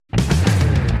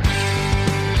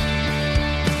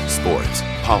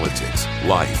politics,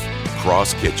 life.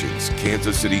 Cross Kitchens,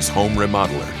 Kansas City's home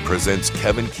remodeler, presents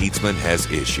Kevin Keatsman Has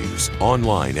Issues,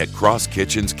 online at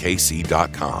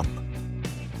crosskitchenskc.com.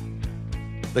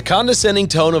 The condescending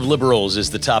tone of liberals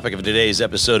is the topic of today's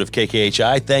episode of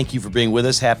KKHI. Thank you for being with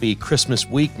us. Happy Christmas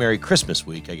week. Merry Christmas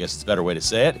week, I guess it's a better way to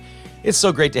say it. It's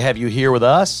so great to have you here with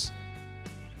us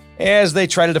as they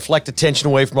try to deflect attention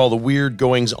away from all the weird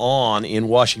goings on in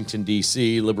Washington,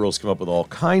 D.C. Liberals come up with all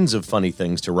kinds of funny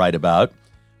things to write about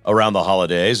around the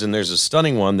holidays, and there's a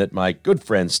stunning one that my good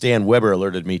friend Stan Weber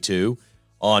alerted me to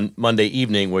on Monday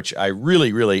evening, which I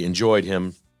really enjoyed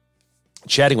him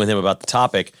chatting with him about the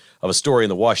topic of a story in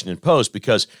the Washington Post,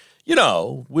 because, you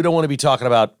know, we don't want to be talking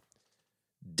about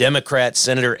Democrat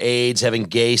senator aides having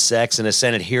gay sex in a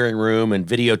Senate hearing room and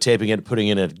videotaping it and putting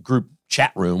it in a group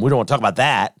chat room. We don't want to talk about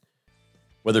that.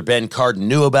 Whether Ben Cardin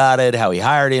knew about it, how he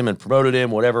hired him and promoted him,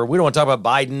 whatever. We don't want to talk about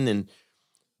Biden and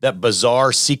that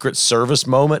bizarre Secret Service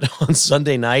moment on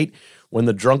Sunday night when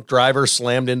the drunk driver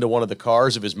slammed into one of the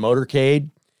cars of his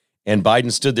motorcade and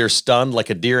Biden stood there stunned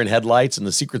like a deer in headlights and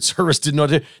the Secret Service didn't know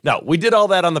what to do. No, we did all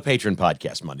that on the Patreon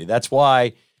podcast Monday. That's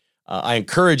why I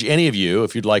encourage any of you,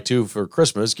 if you'd like to, for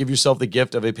Christmas, give yourself the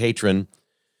gift of a Patreon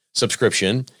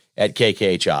subscription at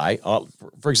KKHI.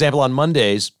 For example, on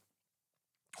Mondays,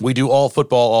 we do all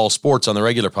football, all sports on the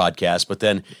regular podcast, but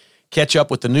then catch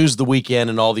up with the news of the weekend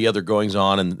and all the other goings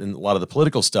on and a lot of the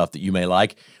political stuff that you may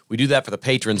like. We do that for the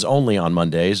patrons only on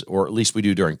Mondays, or at least we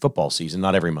do during football season,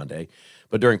 not every Monday,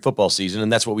 but during football season,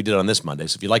 and that's what we did on this Monday.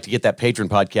 So if you'd like to get that Patreon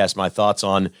podcast, my thoughts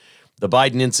on the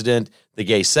Biden incident, the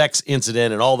gay sex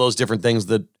incident, and all those different things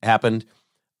that happened,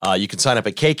 you can sign up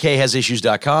at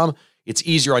kkhasissues.com. It's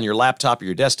easier on your laptop or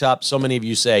your desktop. So many of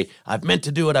you say, I've meant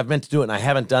to do it, and I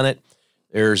haven't done it.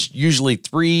 There's usually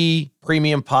 3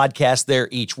 premium podcasts there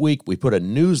each week. We put a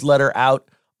newsletter out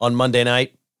on Monday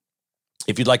night.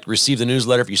 If you'd like to receive the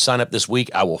newsletter, if you sign up this week,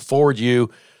 I will forward you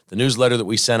the newsletter that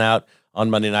we sent out on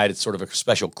Monday night. It's sort of a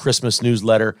special Christmas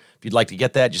newsletter. If you'd like to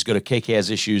get that, just go to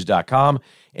kkhasissues.com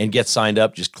and get signed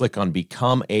up. Just click on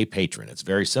Become a Patron. It's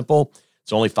very simple.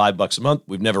 It's only $5 a month.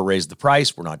 We've never raised the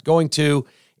price. We're not going to.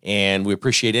 And we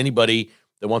appreciate anybody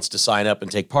that wants to sign up and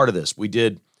take part of this. We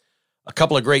did a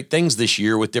couple of great things this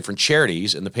year with different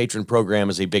charities, and the patron program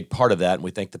is a big part of that. And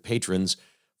we thank the patrons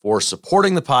for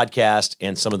supporting the podcast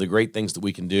and some of the great things that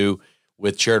we can do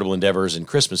with charitable endeavors and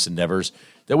Christmas endeavors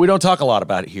that we don't talk a lot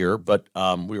about here. But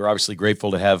we were obviously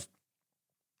grateful to have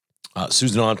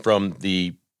Susan on from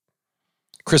the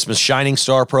Christmas Shining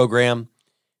Star program.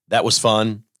 That was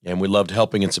fun, and we loved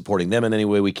helping and supporting them in any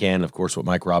way we can. Of course, what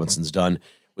Mike Robinson's done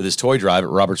with his toy drive at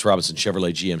Roberts Robinson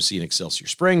Chevrolet GMC in Excelsior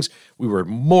Springs. We were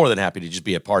more than happy to just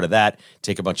be a part of that,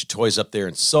 take a bunch of toys up there,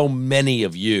 and so many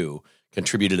of you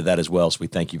contributed to that as well, so we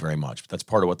thank you very much. But that's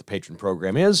part of what the patron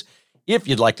program is. If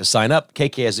you'd like to sign up,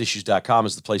 kkhasissues.com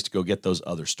is the place to go get those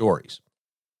other stories.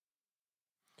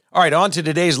 All right, on to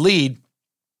today's lead,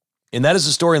 and that is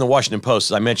a story in the Washington Post,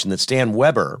 as I mentioned, that Stan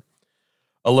Weber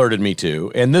alerted me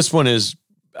to, and this one is,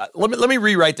 let me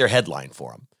rewrite their headline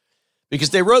for them.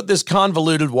 Because they wrote this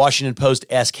convoluted Washington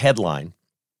Post-esque headline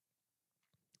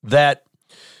that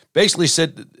basically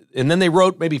said, and then they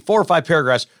wrote maybe 4 or 5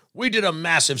 paragraphs, we did a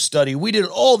massive study, we did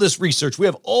all this research, we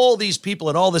have all these people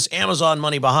and all this Amazon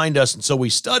money behind us, and so we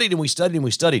studied and we studied and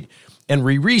we studied, and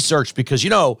we researched because, you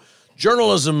know,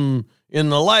 journalism in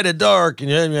the light of dark,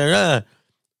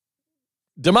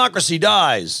 democracy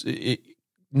dies.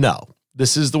 No,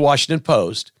 this is the Washington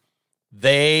Post.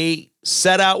 They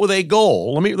set out with a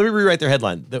goal. Let me rewrite their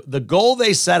headline. The goal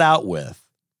they set out with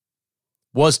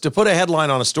was to put a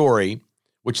headline on a story,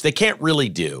 which they can't really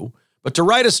do, but to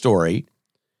write a story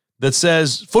that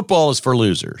says football is for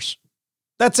losers.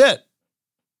 That's it.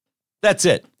 That's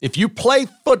it. If you play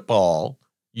football,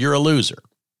 you're a loser.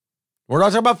 We're not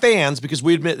talking about fans, because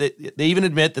we admit that they even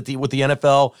admit that with the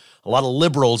NFL, a lot of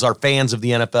liberals are fans of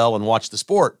the NFL and watch the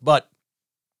sport. But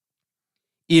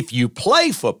if you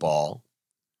play football,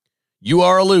 you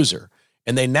are a loser.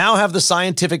 And they now have the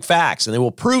scientific facts, and they will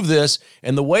prove this.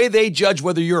 And the way they judge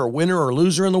whether you're a winner or a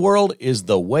loser in the world is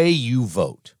the way you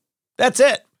vote. That's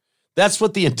it. That's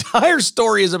what the entire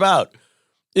story is about.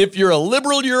 If you're a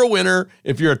liberal, you're a winner.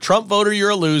 If you're a Trump voter, you're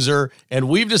a loser. And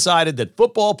we've decided that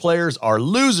football players are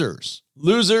losers.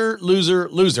 Loser, loser,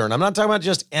 loser. And I'm not talking about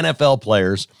just NFL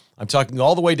players. I'm talking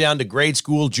all the way down to grade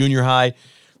school, junior high,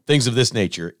 things of this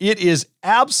nature. It is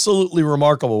absolutely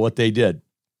remarkable what they did.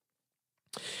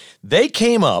 They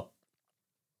came up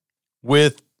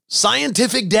with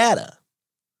scientific data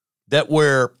that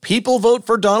where people vote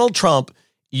for Donald Trump,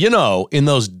 you know, in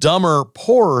those dumber,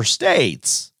 poorer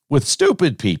states with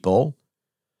stupid people,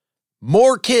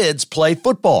 more kids play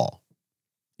football.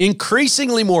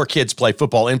 Increasingly more kids play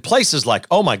football in places like,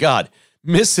 oh my God,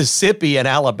 Mississippi and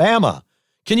Alabama.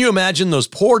 Can you imagine those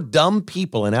poor, dumb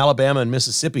people in Alabama and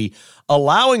Mississippi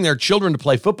allowing their children to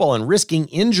play football and risking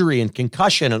injury and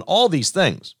concussion and all these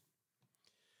things?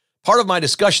 Part of my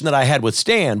discussion that I had with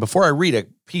Stan, before I read a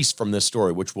piece from this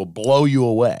story, which will blow you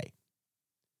away.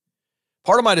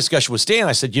 Part of my discussion with Stan,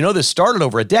 I said, this started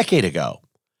over a decade ago.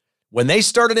 When they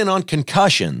started in on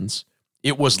concussions,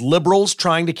 it was liberals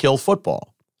trying to kill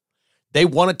football. They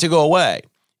want it to go away.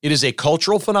 It is a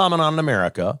cultural phenomenon in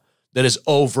America that is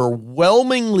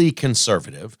overwhelmingly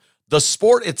conservative. The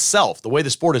sport itself, the way the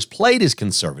sport is played, is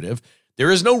conservative. There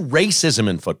is no racism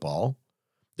in football.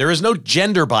 There is no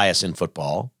gender bias in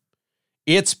football.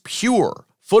 It's pure.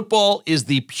 Football is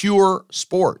the pure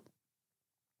sport.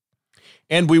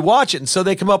 And we watch it, and so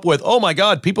they come up with, oh my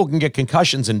God, people can get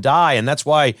concussions and die, and that's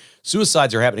why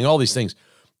suicides are happening, all these things.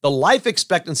 The life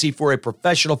expectancy for a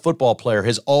professional football player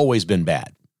has always been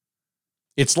bad.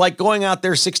 It's like going out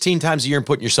there 16 times a year and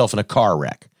putting yourself in a car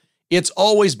wreck. It's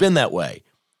always been that way.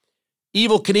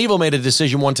 Evel Knievel made a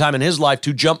decision one time in his life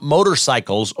to jump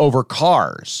motorcycles over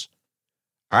cars.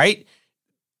 All right?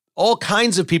 All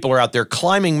kinds of people are out there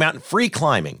climbing free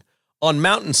climbing on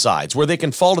mountainsides where they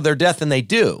can fall to their death, and they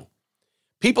do.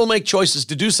 People make choices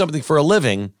to do something for a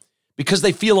living because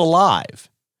they feel alive,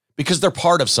 because they're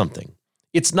part of something.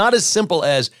 It's not as simple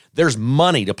as there's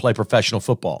money to play professional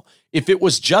football. If it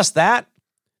was just that,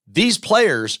 these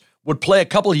players would play a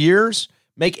couple of years,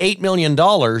 make $8 million,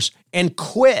 and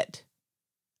quit.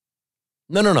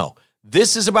 No.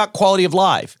 This is about quality of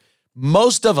life.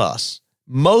 Most of us,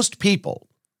 most people,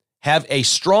 have a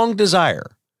strong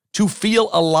desire to feel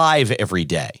alive every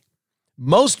day.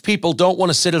 Most people don't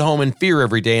want to sit at home in fear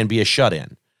every day and be a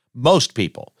shut-in. Most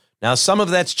people. Now, some of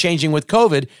that's changing with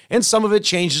COVID, and some of it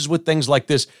changes with things like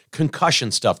this concussion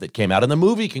stuff that came out. And the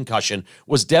movie Concussion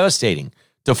was devastating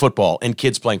to football and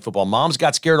kids playing football. Moms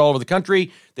got scared all over the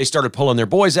country. They started pulling their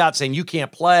boys out saying, you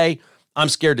can't play. I'm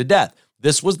scared to death.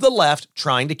 This was the left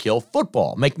trying to kill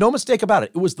football. Make no mistake about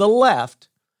it. It was the left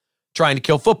trying to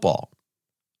kill football.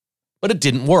 But it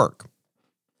didn't work.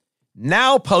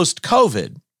 Now,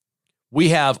 post-COVID, we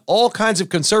have all kinds of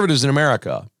conservatives in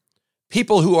America,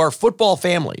 people who are football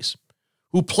families,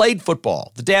 who played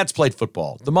football. The dads played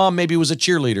football. The mom maybe was a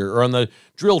cheerleader or on the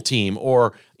drill team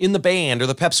or in the band or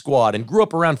the pep squad and grew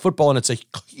up around football, and it's a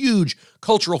huge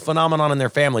cultural phenomenon in their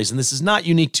families. And this is not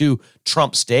unique to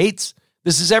Trump states.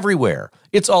 This is everywhere.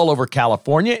 It's all over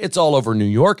California. It's all over New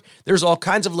York. There's all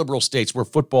kinds of liberal states where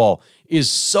football is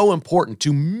so important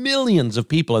to millions of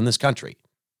people in this country.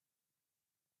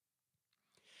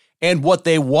 And what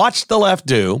they watched the left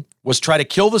do was try to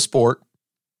kill the sport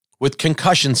with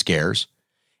concussion scares.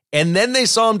 And then they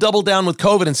saw them double down with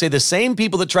COVID and say the same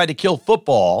people that tried to kill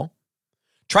football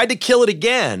tried to kill it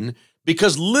again,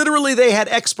 because literally they had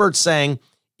experts saying,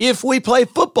 if we play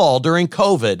football during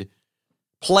COVID,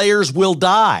 players will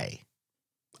die.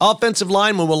 Offensive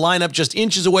linemen will line up just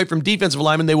inches away from defensive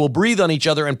linemen. They will breathe on each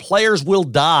other and players will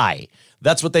die.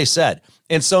 That's what they said.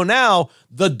 And so now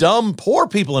the dumb, poor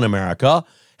people in America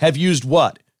have used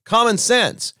what? Common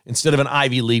sense instead of an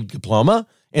Ivy League diploma,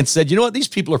 and said, you know what? These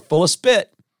people are full of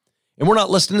spit, and we're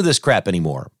not listening to this crap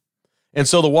anymore. And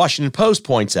so the Washington Post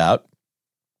points out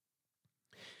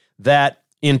that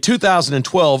in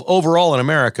 2012, overall in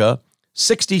America,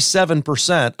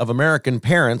 67% of American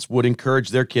parents would encourage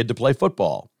their kid to play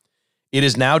football. It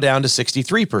is now down to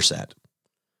 63%.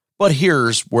 But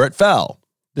here's where it fell.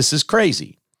 This is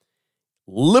crazy.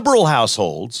 Liberal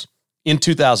households in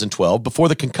 2012, before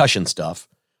the concussion stuff,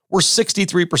 were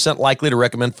 63% likely to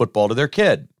recommend football to their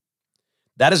kid.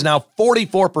 That is now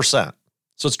 44%.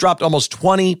 So it's dropped almost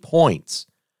 20 points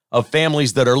of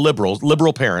families that are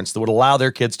liberal parents that would allow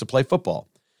their kids to play football.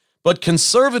 But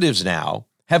conservatives now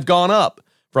have gone up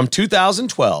from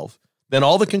 2012, then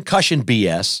all the concussion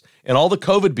BS and all the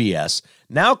COVID BS.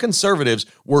 Now conservatives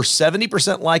were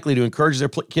 70% likely to encourage their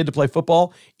kid to play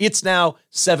football. It's now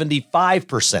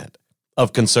 75%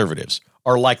 of conservatives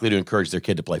are likely to encourage their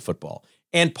kid to play football.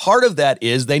 And part of that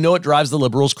is they know it drives the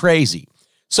liberals crazy.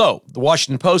 So the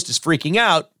Washington Post is freaking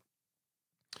out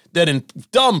that in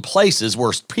dumb places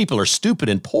where people are stupid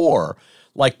and poor,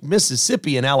 like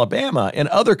Mississippi and Alabama and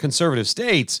other conservative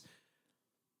states,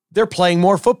 they're playing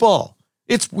more football.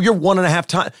 You're 1.5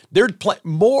 times. They're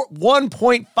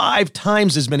 1.5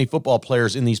 times as many football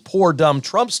players in these poor, dumb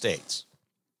Trump states.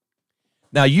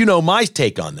 Now, you know my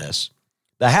take on this.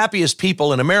 The happiest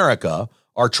people in America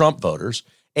are Trump voters.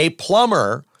 A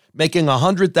plumber making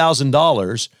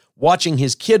 $100,000 watching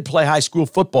his kid play high school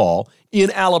football in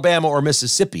Alabama or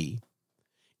Mississippi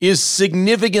is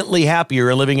significantly happier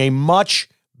and living a much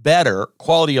better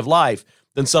quality of life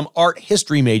than some art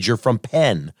history major from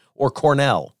Penn or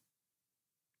Cornell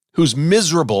who's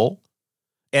miserable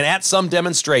and at some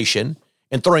demonstration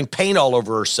and throwing paint all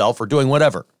over herself or doing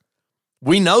whatever.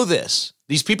 We know this.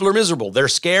 These people are miserable. They're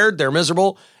scared. They're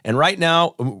miserable. And right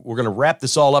now, we're going to wrap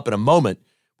this all up in a moment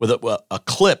with a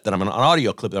clip that an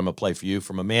audio clip that I'm going to play for you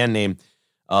from a man named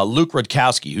Luke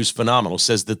Rudkowski, who's phenomenal,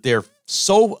 says that they're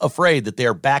so afraid that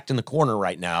they're backed in the corner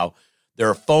right now.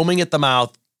 They're a foaming at the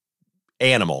mouth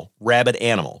animal, rabid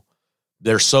animal.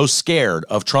 They're so scared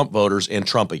of Trump voters and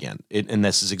Trump again. And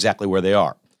this is exactly where they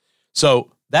are.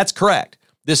 So that's correct.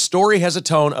 This story has a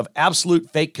tone of absolute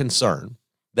fake concern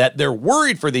that they're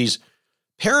worried for these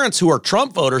parents who are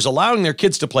Trump voters allowing their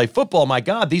kids to play football. My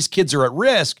God, these kids are at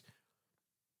risk.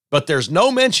 But there's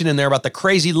no mention in there about the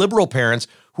crazy liberal parents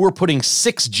who are putting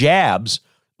 6 jabs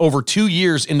over 2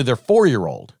 years into their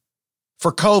 4-year-old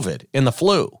for COVID and the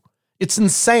flu. It's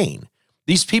insane.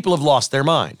 These people have lost their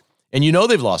mind. And you know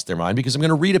they've lost their mind because I'm going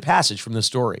to read a passage from this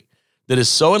story that is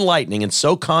so enlightening and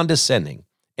so condescending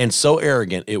and so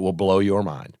arrogant, it will blow your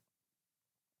mind.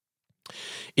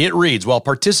 It reads, while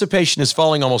participation is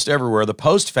falling almost everywhere, the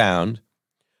Post found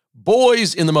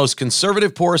boys in the most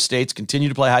conservative, poorest states continue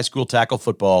to play high school tackle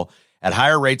football at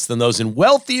higher rates than those in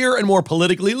wealthier and more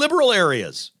politically liberal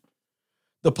areas.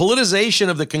 The politicization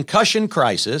of the concussion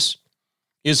crisis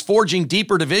is forging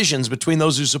deeper divisions between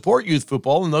those who support youth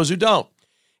football and those who don't.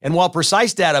 And while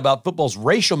precise data about football's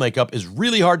racial makeup is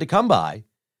really hard to come by,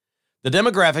 the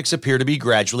demographics appear to be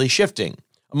gradually shifting.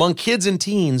 Among kids and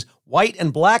teens, white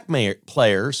and black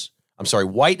males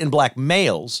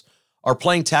are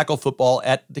playing tackle football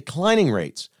at declining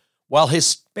rates, while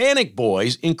Hispanic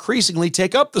boys increasingly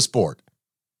take up the sport.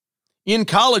 In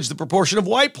college, the proportion of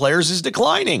white players is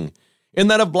declining,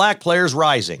 and that of black players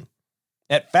rising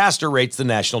at faster rates than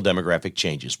national demographic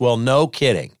changes. Well, no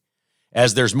kidding.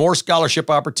 As there's more scholarship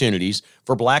opportunities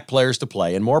for black players to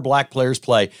play and more black players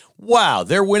play, wow,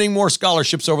 they're winning more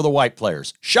scholarships over the white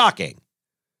players. Shocking.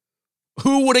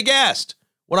 Who would have guessed?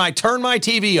 When I turn my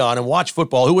TV on and watch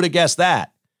football, who would have guessed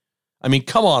that? I mean,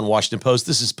 come on, Washington Post,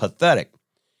 this is pathetic.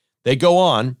 They go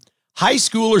on, high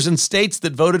schoolers in states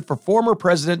that voted for former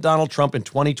President Donald Trump in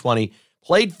 2020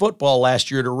 played football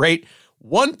last year at a rate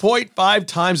 1.5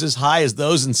 times as high as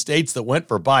those in states that went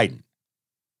for Biden.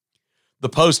 The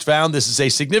Post found this is a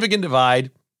significant divide.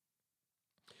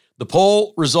 The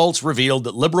poll results revealed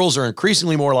that liberals are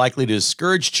increasingly more likely to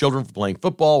discourage children from playing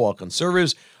football, while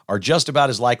conservatives are just about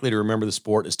as likely to remember the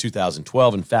sport as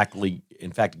 2012, in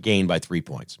fact, gained by 3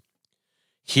 points.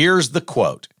 Here's the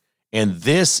quote, and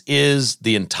this is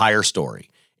the entire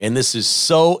story, and this is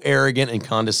so arrogant and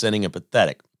condescending and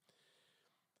pathetic.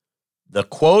 The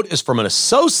quote is from an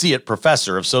associate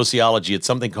professor of sociology at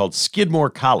something called Skidmore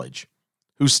College,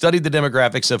 who studied the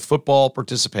demographics of football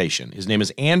participation. His name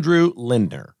is Andrew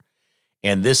Lindner.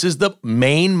 And this is the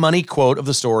main money quote of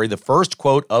the story, the first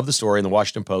quote of the story in the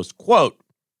Washington Post. Quote,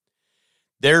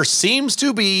 there seems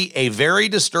to be a very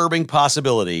disturbing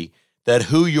possibility that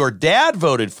who your dad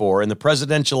voted for in the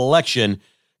presidential election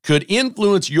could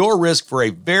influence your risk for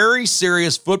a very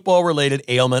serious football-related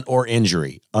ailment or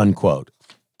injury, unquote.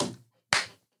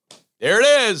 There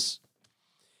it is.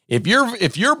 If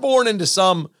you're born into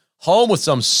some home with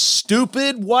some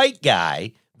stupid white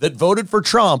guy that voted for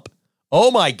Trump, oh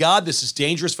my God, this is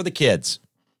dangerous for the kids.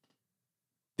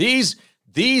 These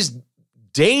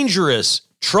dangerous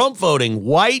Trump voting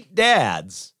white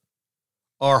dads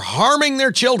are harming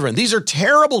their children. These are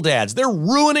terrible dads. They're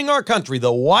ruining our country.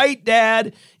 The white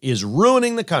dad is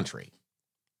ruining the country.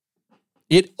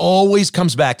 It always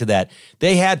comes back to that.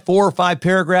 They had 4 or 5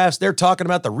 paragraphs. They're talking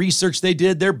about the research they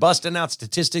did. They're busting out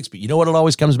statistics. But you know what it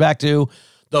always comes back to?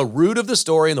 The root of the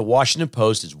story in the Washington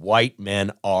Post is white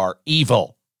men are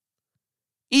evil.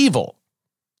 Evil.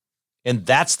 And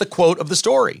that's the quote of the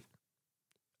story.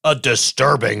 A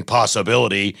disturbing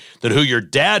possibility that who your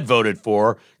dad voted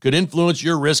for could influence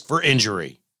your risk for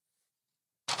injury.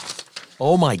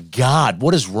 Oh my God,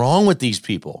 what is wrong with these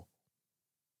people?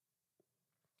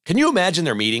 Can you imagine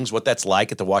their meetings, what that's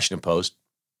like at the Washington Post?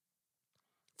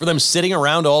 For them sitting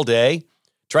around all day,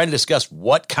 trying to discuss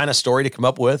what kind of story to come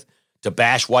up with to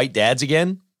bash white dads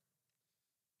again?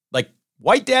 Like,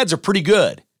 white dads are pretty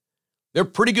good. They're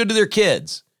pretty good to their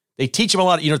kids. They teach them a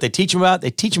lot. You know what they teach them about?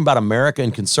 They teach them about America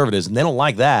and conservatives, and they don't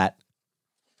like that.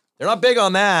 They're not big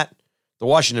on that. The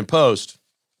Washington Post.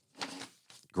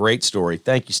 Great story.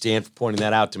 Thank you, Stan, for pointing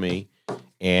that out to me.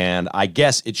 And I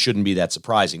guess it shouldn't be that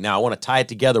surprising. Now, I want to tie it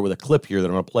together with a clip here that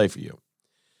I'm going to play for you.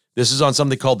 This is on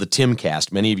something called the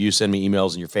Timcast. Many of you send me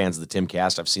emails and you're fans of the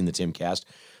Timcast. I've seen the Timcast.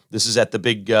 This is at the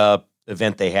big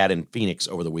event they had in Phoenix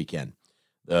over the weekend.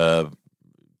 The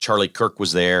Charlie Kirk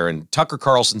was there, and Tucker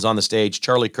Carlson's on the stage,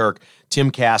 Charlie Kirk,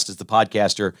 Tim Cast is the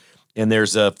podcaster, and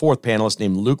there's a fourth panelist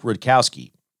named Luke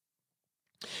Rudkowski.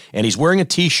 And he's wearing a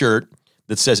T-shirt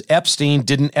that says Epstein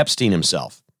didn't Epstein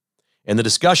himself. And the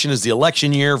discussion is the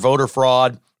election year, voter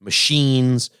fraud,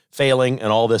 machines failing,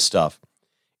 and all this stuff.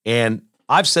 And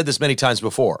I've said this many times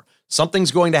before.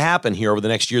 Something's going to happen here over the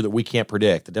next year that we can't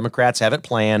predict. The Democrats have it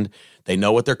planned. They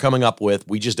know what they're coming up with.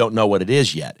 We just don't know what it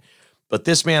is yet. But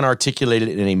this man articulated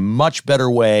it in a much better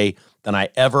way than I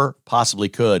ever possibly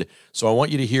could. So I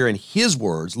want you to hear in his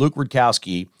words, Luke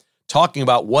Rudkowski, talking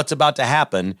about what's about to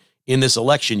happen in this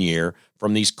election year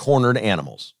from these cornered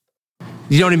animals.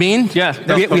 You know what I mean? Yeah.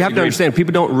 We have to understand,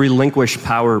 people don't relinquish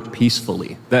power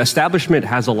peacefully. The establishment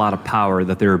has a lot of power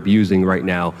that they're abusing right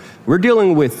now. We're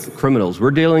dealing with criminals.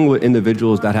 We're dealing with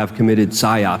individuals that have committed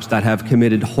psyops, that have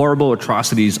committed horrible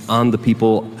atrocities on the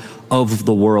people of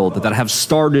the world, that have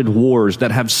started wars,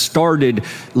 that have started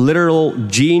literal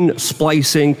gene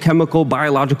splicing, chemical,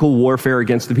 biological warfare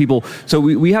against the people. So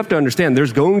we have to understand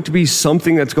there's going to be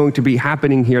something that's going to be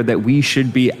happening here that we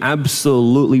should be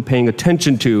absolutely paying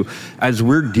attention to as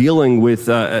we're dealing with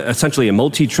essentially a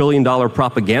multi-trillion-dollar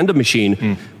propaganda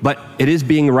machine, but it is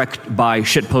being wrecked by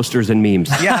shit posters and memes.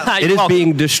 Yeah, it is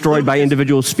being destroyed by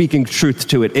individuals speaking truth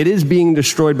to it. It is being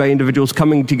destroyed by individuals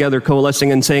coming together,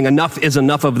 coalescing, and saying enough is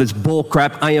enough of this bull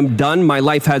crap. I am done. My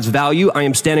life has value. I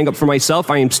am standing up for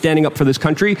myself. I am standing up for this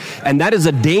country. And that is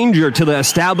a danger to the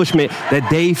establishment that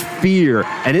they fear.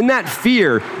 And in that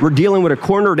fear, we're dealing with a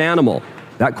cornered animal.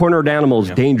 That cornered animal is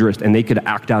dangerous, and they could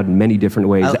act out in many different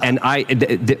ways. And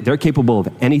they're capable of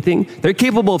anything. They're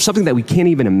capable of something that we can't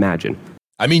even imagine.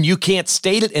 I mean, you can't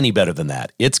state it any better than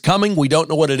that. It's coming. We don't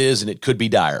know what it is, and it could be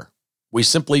dire. We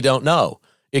simply don't know.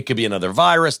 It could be another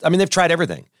virus. I mean, they've tried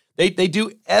everything. They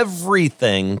do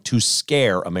everything to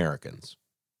scare Americans,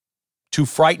 to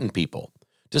frighten people,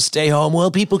 to stay home. Well,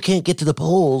 people can't get to the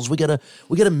polls. We gotta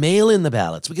mail in the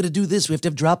ballots. We gotta do this. We have to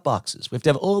have drop boxes. We have to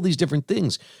have all these different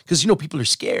things because, people are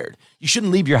scared. You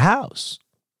shouldn't leave your house.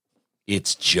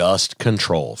 It's just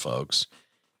control, folks.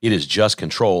 It is just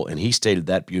control, and he stated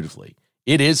that beautifully.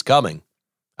 It is coming.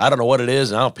 I don't know what it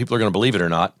is, and I don't know if people are going to believe it or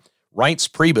not. Reince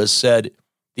Priebus said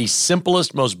the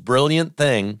simplest, most brilliant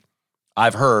thing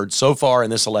I've heard so far in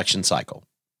this election cycle.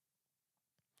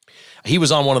 He was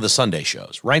on one of the Sunday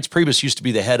shows. Reince Priebus used to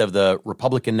be the head of the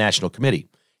Republican National Committee.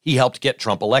 He helped get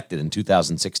Trump elected in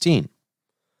 2016.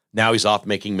 Now he's off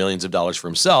making millions of dollars for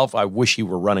himself. I wish he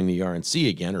were running the RNC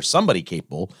again, or somebody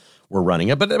capable were running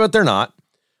it, but they're not.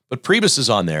 But Priebus is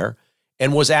on there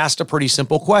and was asked a pretty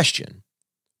simple question.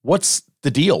 What's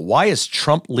the deal? Why is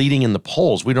Trump leading in the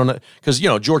polls? We don't know. Because,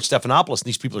 George Stephanopoulos and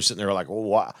these people are sitting there like,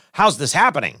 well, how's this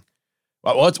happening?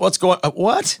 What's going on?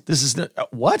 What? This is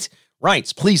what?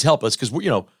 Reince, please help us because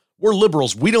we're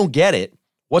liberals. We don't get it.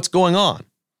 What's going on?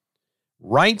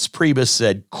 Reince Priebus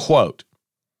said, quote,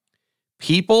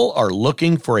 people are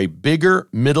looking for a bigger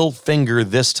middle finger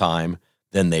this time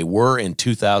than they were in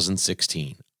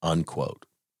 2016, unquote.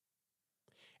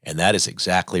 And that is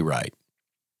exactly right.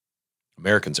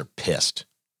 Americans are pissed.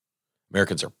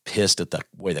 Americans are pissed at the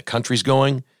way the country's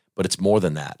going, but it's more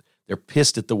than that. They're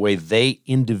pissed at the way they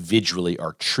individually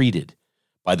are treated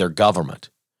by their government,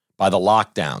 by the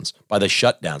lockdowns, by the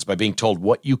shutdowns, by being told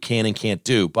what you can and can't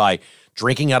do, by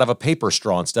drinking out of a paper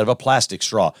straw instead of a plastic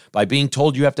straw, by being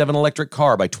told you have to have an electric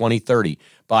car by 2030,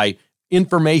 by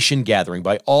information gathering,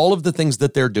 by all of the things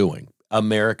that they're doing.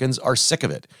 Americans are sick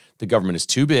of it. The government is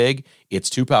too big, it's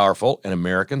too powerful, and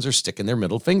Americans are sticking their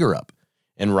middle finger up.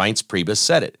 And Reince Priebus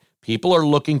said it. People are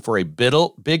looking for a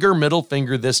bigger middle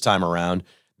finger this time around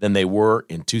than they were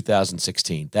in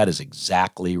 2016. That is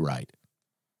exactly right.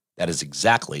 That is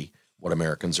exactly what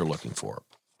Americans are looking for.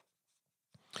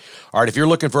 All right, if you're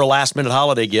looking for a last-minute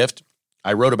holiday gift,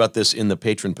 I wrote about this in the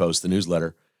Patron Post, the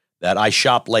newsletter, that I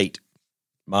shop late.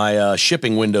 My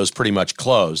shipping window's pretty much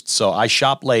closed, so I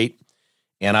shop late,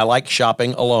 and I like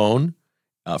shopping alone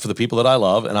for the people that I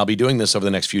love, and I'll be doing this over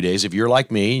the next few days. If you're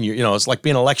like me, and it's like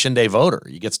being an election day voter.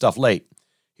 You get stuff late.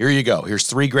 Here you go. Here's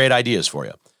 3 great ideas for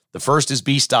you. The first is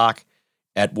B-Stock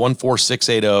at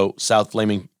 14680 South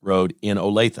Flaming Road in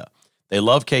Olathe. They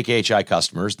love KKHI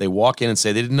customers. They walk in and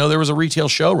say they didn't know there was a retail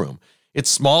showroom. It's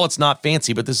small, it's not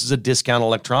fancy, but this is a discount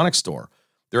electronics store.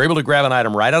 They're able to grab an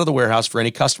item right out of the warehouse for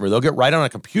any customer. They'll get right on a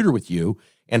computer with you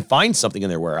and find something in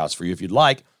their warehouse for you if you'd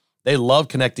like. They love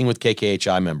connecting with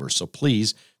KKHI members, so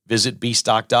please visit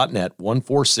bstock.net,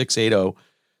 14680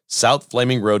 South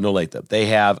Flaming Road in Olathe. They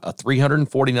have a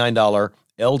 $349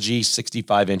 LG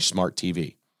 65-inch smart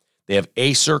TV. They have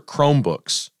Acer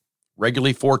Chromebooks,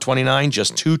 regularly $429,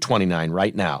 just $229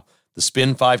 right now. The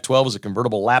Spin 512 is a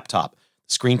convertible laptop.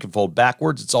 Screen can fold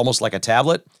backwards. It's almost like a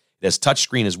tablet. It has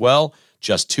touchscreen as well.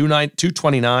 Just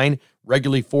 $229,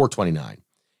 regularly $429.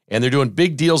 And they're doing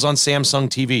big deals on Samsung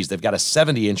TVs. They've got a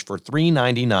 70-inch for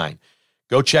 $399.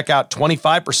 Go check out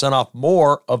 25% off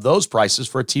more of those prices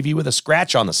for a TV with a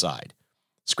scratch on the side.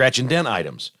 Scratch and dent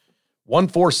items.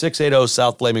 14680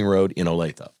 South Flaming Road in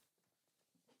Olathe.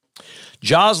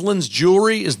 Joslin's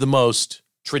Jewelry is the most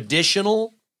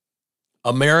traditional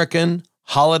American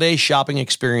holiday shopping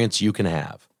experience you can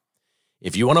have.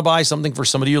 If you want to buy something for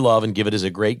somebody you love and give it as a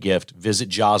great gift, visit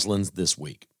Joslin's this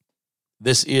week.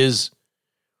 This is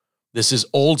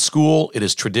old school. It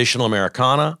is traditional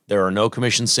Americana. There are no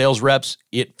commission sales reps.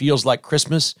 It feels like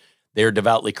Christmas. They are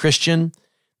devoutly Christian.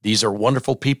 These are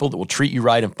wonderful people that will treat you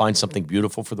right and find something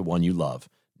beautiful for the one you love.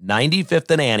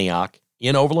 95th and Antioch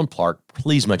in Overland Park.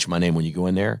 Please mention my name when you go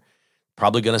in there.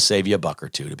 Probably going to save you $1 or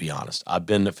 $2, to be honest. I've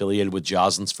been affiliated with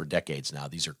Joslin's for decades now.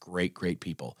 These are great, great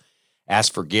people.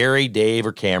 Ask for Gary, Dave,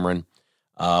 or Cameron,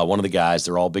 one of the guys.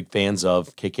 They're all big fans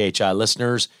of KKHI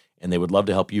listeners, and they would love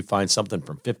to help you find something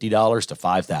from $50 to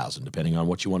 $5,000, depending on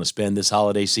what you want to spend this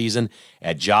holiday season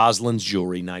at Joslin's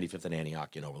Jewelry, 95th and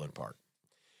Antioch in Overland Park.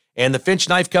 And the Finch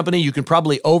Knife Company, you can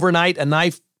probably overnight a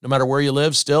knife no matter where you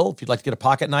live still. If you'd like to get a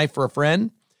pocket knife for a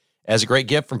friend as a great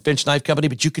gift from Finch Knife Company,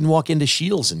 but you can walk into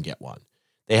Shields and get one.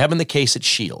 They have in the case at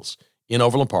Shields in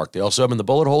Overland Park. They also have in the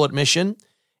Bullet Hole at Mission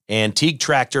and Teague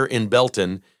Tractor in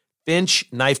Belton. Finch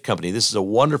Knife Company. This is a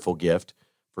wonderful gift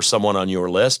for someone on your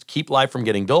list. Keep life from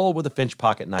getting dull with a Finch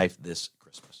pocket knife this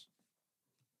Christmas.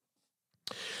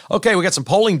 Okay, we got some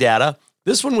polling data.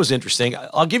 This one was interesting.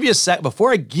 I'll give you a sec.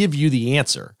 Before I give you the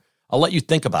answer, I'll let you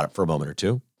think about it for a moment or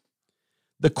two.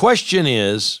 The question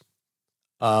is,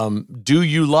 do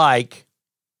you like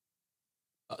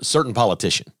a certain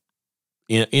politician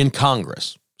in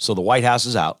Congress? So the White House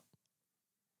is out.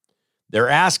 They're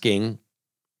asking,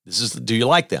 do you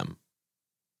like them?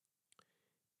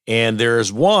 And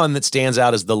there's one that stands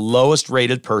out as the lowest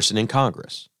rated person in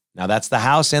Congress. Now that's the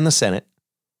House and the Senate.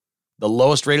 The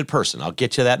lowest rated person. I'll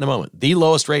get to that in a moment. The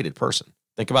lowest rated person.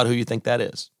 Think about who you think that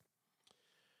is.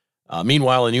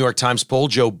 Meanwhile, a New York Times poll,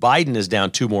 Joe Biden is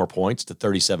down 2 more points to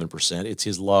 37%. It's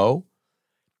his low.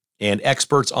 And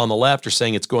experts on the left are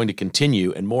saying it's going to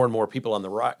continue. And more people on the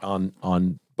right,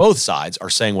 on both sides are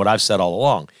saying what I've said all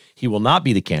along. He will not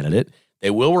be the candidate. They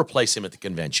will replace him at the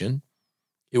convention.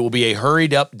 It will be a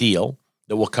hurried up deal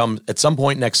that will come at some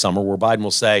point next summer where Biden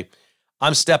will say,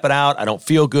 I'm stepping out. I don't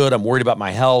feel good. I'm worried about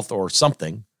my health or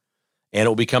something. And it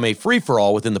will become a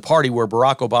free-for-all within the party where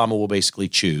Barack Obama will basically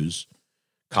choose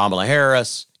Kamala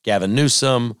Harris, Gavin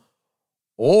Newsom,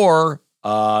 or,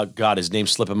 God, his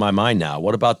name's slipping my mind now.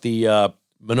 What about the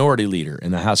minority leader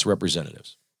in the House of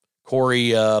Representatives?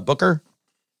 Cory Booker?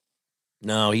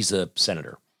 No, he's a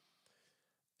senator.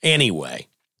 Anyway,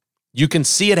 you can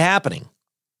see it happening.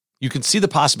 You can see the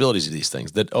possibilities of these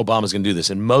things, that Obama's going to do this.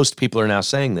 And most people are now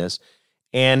saying this.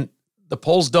 And the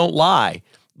polls don't lie.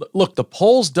 Look, the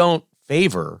polls don't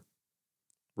favor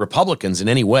Republicans in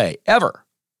any way, ever.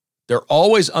 They're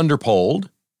always underpolled.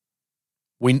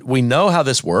 We know how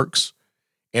this works.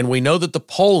 And we know that the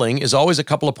polling is always a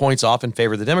couple of points off in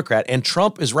favor of the Democrat. And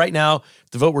Trump is right now,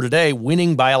 if the vote were today,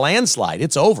 winning by a landslide.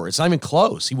 It's over. It's not even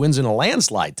close. He wins in a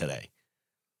landslide today.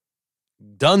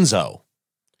 Dunzo.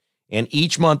 And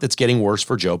each month it's getting worse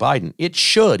for Joe Biden. It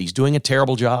should. He's doing a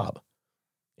terrible job.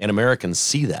 And Americans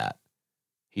see that.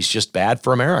 He's just bad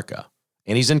for America.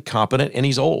 And he's incompetent and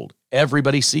he's old.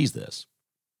 Everybody sees this.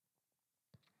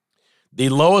 The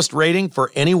lowest rating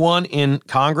for anyone in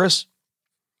Congress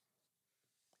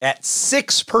at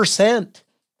 6%.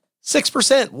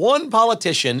 6%. One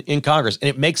politician in Congress. And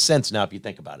it makes sense now if you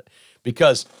think about it.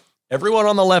 Because everyone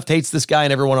on the left hates this guy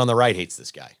and everyone on the right hates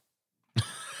this guy.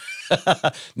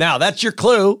 Now, that's your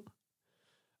clue.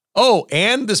 Oh,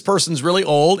 and this person's really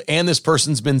old and this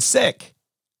person's been sick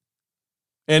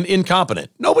and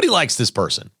incompetent. Nobody likes this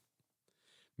person.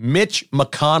 Mitch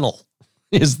McConnell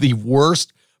is the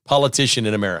worst politician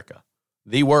in America.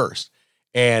 The worst.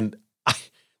 And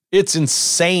it's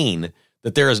insane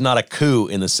that there is not a coup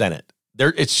in the Senate.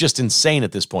 It's just insane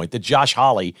at this point that Josh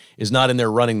Hawley is not in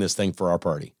there running this thing for our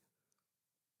party.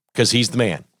 Because he's the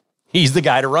man. He's the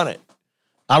guy to run it.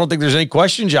 I don't think there's any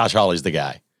question Josh Hawley's the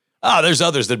guy. There's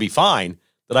others that'd be fine,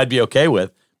 that I'd be okay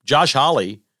with. Josh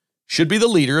Hawley should be the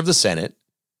leader of the Senate,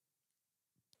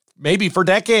 maybe for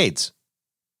decades.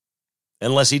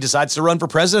 Unless he decides to run for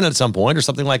president at some point or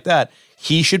something like that.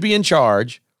 He should be in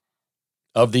charge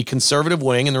of the conservative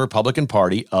wing in the Republican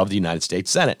Party of the United States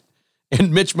Senate.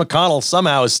 And Mitch McConnell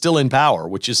somehow is still in power,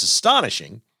 which is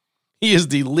astonishing. He is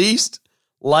the least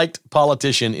liked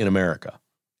politician in America.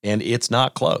 And it's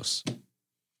not close.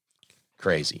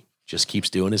 Crazy. Just keeps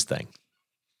doing his thing.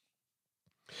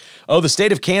 Oh, the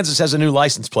state of Kansas has a new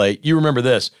license plate. You remember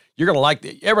this. You're going to like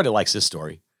it. Everybody likes this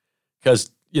story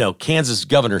because, Kansas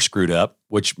governor screwed up,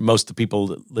 which most of the people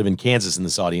that live in Kansas in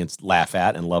this audience laugh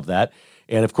at and love that.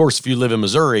 And, of course, if you live in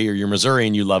Missouri or you're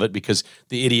Missourian, you love it because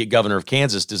the idiot governor of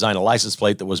Kansas designed a license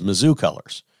plate that was Mizzou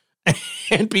colors.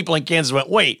 And people in Kansas went,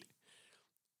 wait.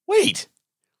 You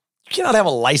cannot have a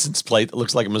license plate that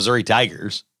looks like a Missouri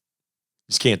Tigers.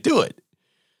 You just can't do it.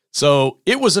 So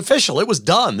it was official. It was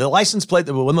done. The license plate,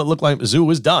 the one that looked like Mizzou,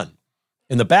 was done.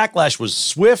 And the backlash was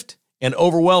swift and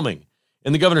overwhelming.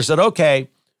 And the governor said, okay,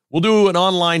 we'll do an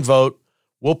online vote.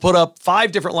 We'll put up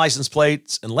 5 different license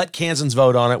plates and let Kansans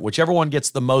vote on it. Whichever one gets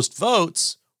the most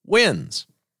votes wins.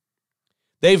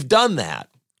 They've done that.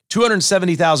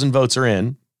 270,000 votes are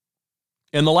in,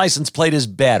 and the license plate is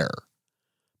better.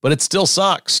 But it still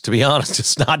sucks, to be honest.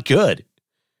 It's not good.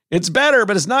 It's better,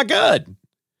 but it's not good.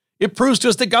 It proves to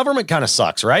us the government kind of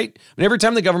sucks, right? And every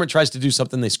time the government tries to do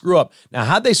something, they screw up. Now,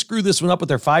 how'd they screw this one up with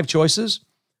their 5 choices?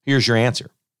 Here's your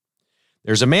answer.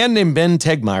 There's a man named Ben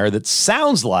Tegmeyer that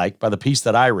sounds like, by the piece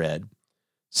that I read,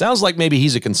 sounds like maybe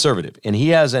he's a conservative. And he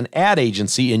has an ad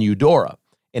agency in Eudora.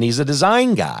 And he's a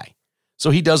design guy. So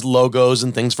he does logos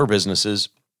and things for businesses.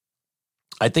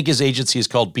 I think his agency is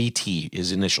called BT,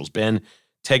 his initials, Ben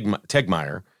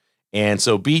Tegmeyer. And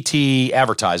so BT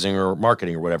Advertising or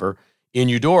Marketing or whatever, in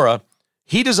Eudora,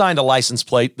 he designed a license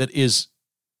plate that is,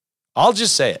 I'll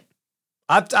just say it.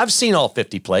 I've seen all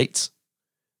 50 plates.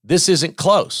 This isn't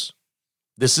close.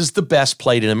 This is the best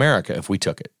plate in America if we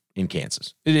took it in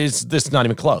Kansas. This is not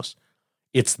even close.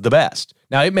 It's the best.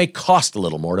 Now, it may cost a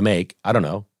little more to make. I don't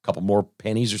know, a couple more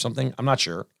pennies or something. I'm not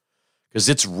sure because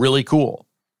it's really cool.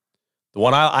 The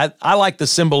one I like the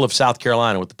symbol of South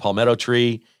Carolina with the palmetto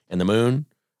tree and the moon.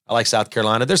 I like South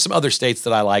Carolina. There's some other states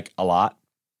that I like a lot.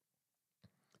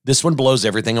 This one blows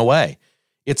everything away.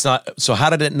 It's not. So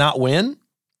how did it not win?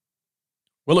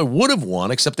 Well, it would have won,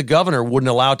 except the governor wouldn't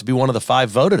allow it to be one of the 5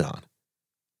 voted on.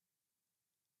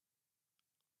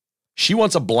 She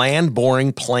wants a bland,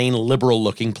 boring, plain,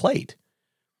 liberal-looking plate.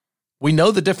 We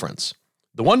know the difference.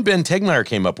 The one Ben Tegmeyer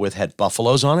came up with had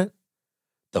buffaloes on it,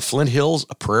 the Flint Hills,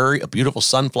 a prairie, a beautiful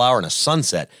sunflower, and a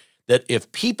sunset that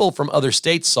if people from other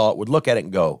states saw it would look at it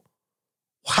and go,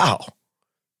 wow,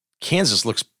 Kansas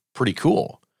looks pretty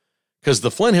cool. Because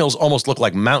the Flint Hills almost look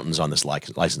like mountains on this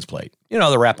license plate.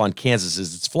 The rap on Kansas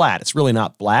is it's flat. It's really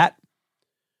not flat.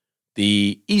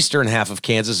 The eastern half of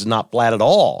Kansas is not flat at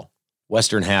all.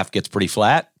 Western half gets pretty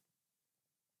flat.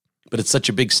 But it's such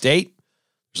a big state.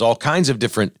 There's all kinds of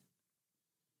different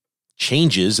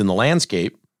changes in the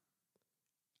landscape.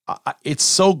 It's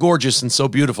so gorgeous and so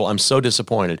beautiful. I'm so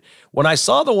disappointed. When I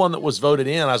saw the one that was voted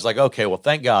in, I was like, okay, well,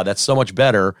 thank God. That's so much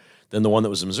better than the one that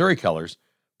was the Missouri colors.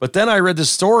 But then I read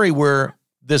this story where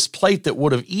this plate that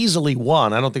would have easily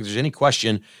won, I don't think there's any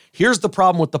question. Here's the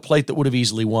problem with the plate that would have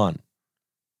easily won.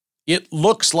 It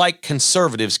looks like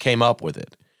conservatives came up with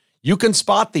it. You can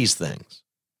spot these things.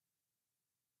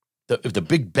 The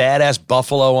big badass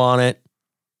buffalo on it.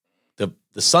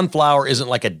 The sunflower isn't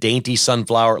like a dainty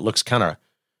sunflower. It looks kind of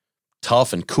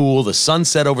tough and cool. The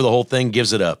sunset over the whole thing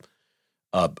gives it it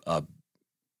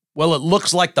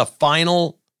looks like the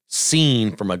final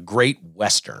scene from a great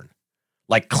Western,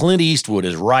 like Clint Eastwood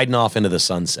is riding off into the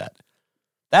sunset.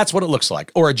 That's what it looks like.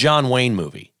 Or a John Wayne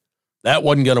movie. That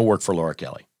wasn't going to work for Laura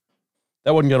Kelly.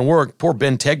 That wasn't going to work. Poor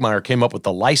Ben Tegmeyer came up with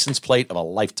the license plate of a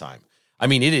lifetime. I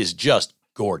mean, it is just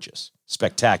gorgeous,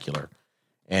 spectacular,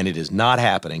 and it is not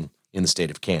happening in the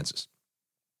state of Kansas.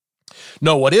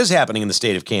 No, what is happening in the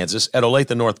state of Kansas at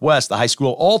Olathe Northwest, the high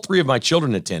school all 3 of my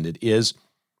children attended, is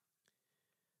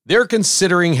they're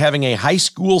considering having a high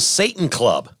school Satan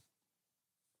club.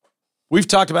 We've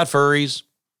talked about furries.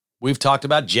 We've talked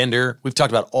about gender. We've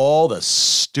talked about all the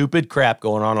stupid crap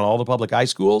going on in all the public high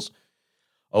schools.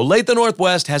 Olathe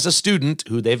Northwest has a student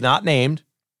who they've not named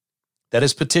that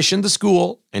has petitioned the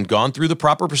school and gone through the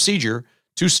proper procedure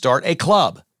to start a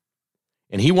club.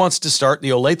 And he wants to start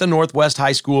the Olathe Northwest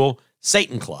High School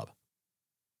Satan Club.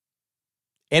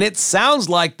 And it sounds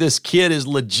like this kid is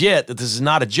legit, that this is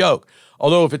not a joke.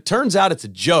 Although if it turns out it's a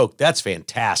joke, that's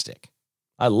fantastic.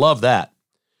 I love that.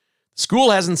 The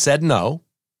school hasn't said no.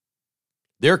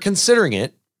 They're considering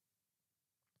it.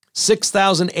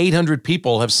 6,800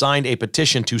 people have signed a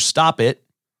petition to stop it.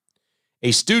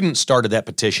 A student started that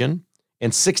petition,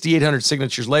 and 6,800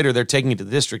 signatures later, they're taking it to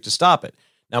the district to stop it.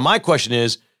 Now, my question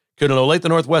is, could an Olathe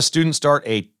Northwest student start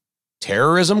a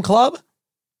terrorism club?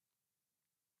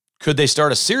 Could they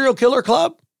start a serial killer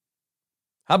club?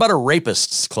 How about a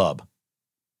rapists club?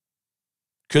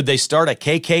 Could they start a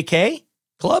KKK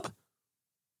club?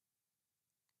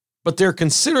 but they're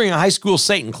considering a high school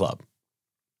Satan club.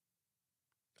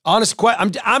 Honest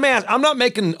question. I'm not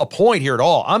making a point here at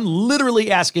all. I'm literally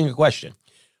asking a question.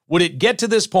 Would it get to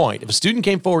this point if a student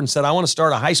came forward and said, I want to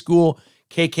start a high school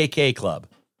KKK club?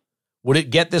 Would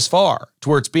it get this far to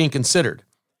where it's being considered?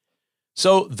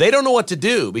 So they don't know what to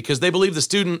do because they believe the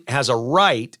student has a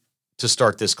right to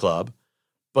start this club,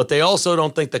 but they also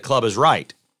don't think the club is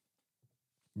right.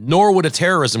 Nor would a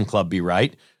terrorism club be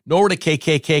right, nor would a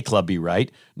KKK club be right,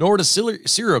 nor would a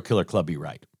serial killer club be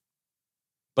right.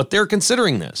 But they're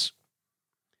considering this.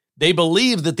 They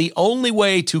believe that the only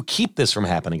way to keep this from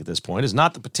happening at this point is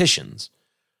not the petitions,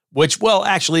 which, well,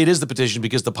 actually it is the petition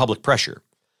because the public pressure.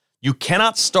 You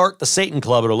cannot start the Satan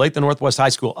Club at Olathe Northwest High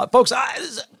School. Folks,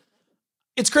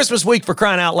 it's Christmas week, for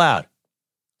crying out loud.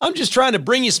 I'm just trying to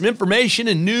bring you some information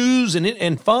and news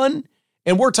and fun,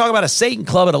 and we're talking about a Satan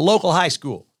Club at a local high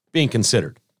school being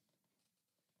considered.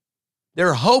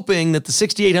 They're hoping that the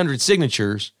 6,800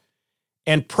 signatures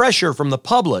and pressure from the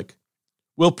public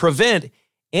will prevent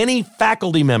any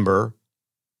faculty member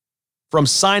from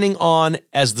signing on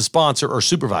as the sponsor or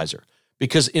supervisor.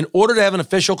 Because in order to have an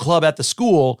official club at the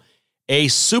school, a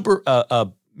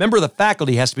member of the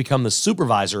faculty has to become the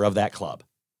supervisor of that club.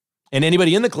 And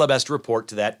anybody in the club has to report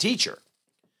to that teacher.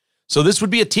 So this would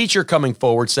be a teacher coming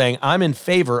forward saying, I'm in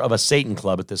favor of a Satan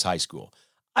Club at this high school.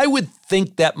 I would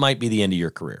think that might be the end of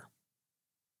your career.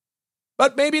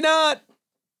 But maybe not.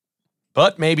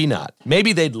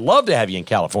 Maybe they'd love to have you in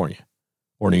California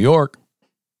or New York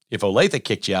if Olathe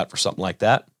kicked you out for something like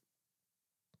that.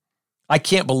 I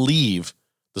can't believe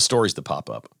the stories that pop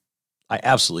up. I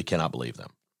absolutely cannot believe them.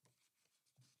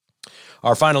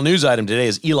 Our final news item today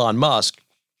is Elon Musk,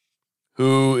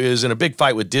 who is in a big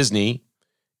fight with Disney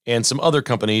and some other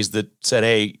companies that said,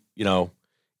 hey,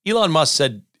 Elon Musk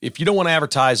said, if you don't want to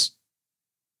advertise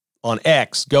on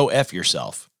X, go F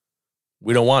yourself.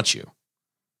 We don't want you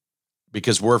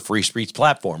because we're a free speech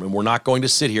platform and we're not going to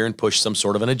sit here and push some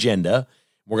sort of an agenda.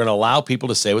 We're going to allow people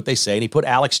to say what they say. And he put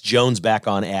Alex Jones back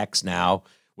on X now,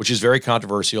 which is very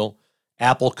controversial.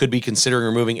 Apple could be considering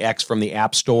removing X from the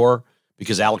App Store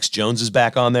because Alex Jones is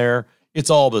back on there. It's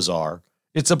all bizarre.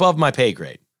 It's above my pay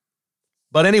grade.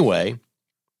 But anyway,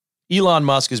 Elon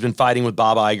Musk has been fighting with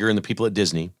Bob Iger and the people at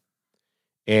Disney,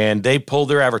 and they pulled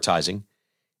their advertising.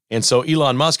 And so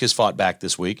Elon Musk has fought back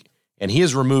this week, and he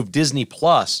has removed Disney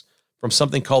Plus from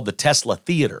something called the Tesla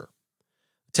Theater.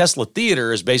 Tesla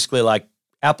Theater is basically like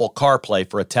Apple CarPlay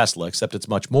for a Tesla, except it's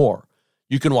much more.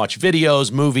 You can watch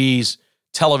videos, movies,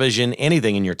 television,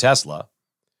 anything in your Tesla.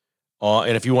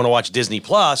 And if you want to watch Disney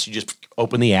Plus, you just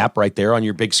open the app right there on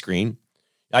your big screen.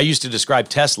 I used to describe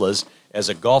Teslas as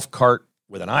a golf cart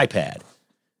with an iPad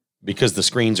because the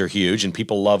screens are huge, and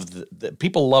people love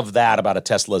that about a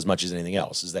Tesla as much as anything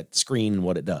else, is that screen and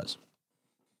what it does,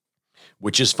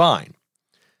 which is fine.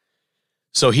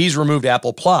 So he's removed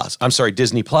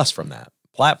Disney Plus from that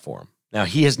platform. Now,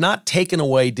 he has not taken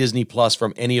away Disney Plus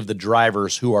from any of the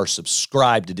drivers who are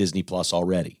subscribed to Disney Plus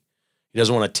already. He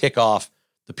doesn't want to tick off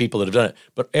the people that have done it.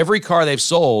 But every car they've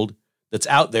sold that's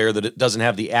out there that it doesn't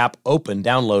have the app open,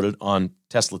 downloaded on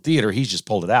Tesla Theater, he's just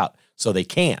pulled it out. So they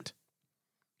can't.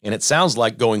 And it sounds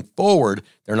like going forward,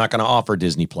 they're not going to offer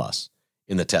Disney Plus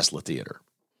in the Tesla Theater.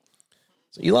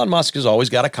 So Elon Musk has always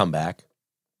got a comeback.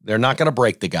 They're not going to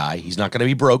break the guy. He's not going to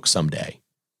be broke someday.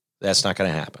 That's not going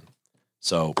to happen.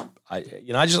 So I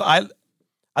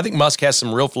think Musk has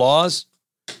some real flaws,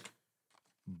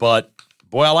 but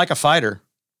boy, I like a fighter.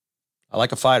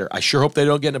 I sure hope they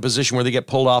don't get in a position where they get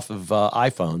pulled off of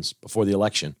iPhones before the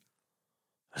election.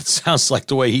 It sounds like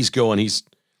the way he's going,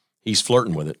 he's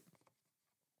flirting with it.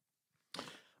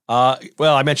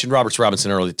 Well, I mentioned Roberts Robinson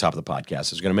earlier at the top of the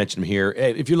podcast. I was going to mention him here.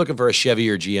 Hey, if you're looking for a Chevy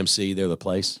or GMC, they're the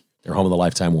place. They're home of the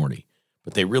lifetime warranty.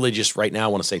 But they really just right now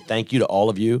want to say thank you to all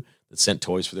of you that sent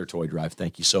toys for their toy drive.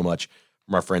 Thank you so much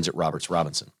from our friends at Roberts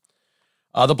Robinson.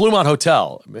 The Bluemont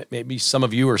Hotel. Maybe some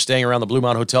of you are staying around the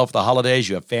Bluemont Hotel for the holidays.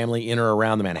 You have family in or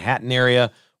around the Manhattan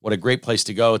area. What a great place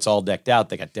to go. It's all decked out.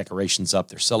 They got decorations up.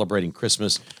 They're celebrating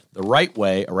Christmas the right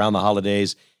way around the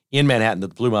holidays in Manhattan at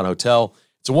the Bluemont Hotel.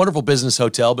 It's a wonderful business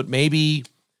hotel, but maybe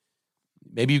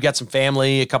you've got some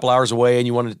family a couple hours away and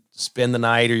you want to spend the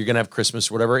night, or you're going to have Christmas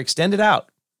or whatever. Extend it out.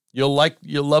 You'll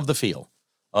love the feel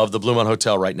of the Bluemont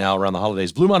Hotel right now around the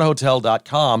holidays.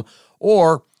 BluemontHotel.com,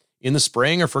 or in the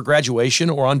spring or for graduation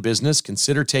or on business,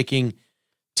 consider taking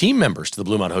team members to the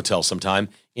Bluemont Hotel sometime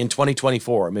in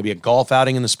 2024. Maybe a golf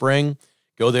outing in the spring.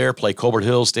 Go there, play Colbert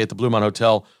Hills, stay at the Bluemont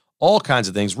Hotel. All kinds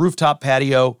of things. Rooftop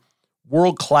patio,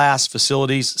 world-class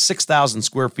facilities, 6,000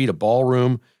 square feet of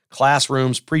ballroom,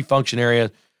 classrooms, pre-function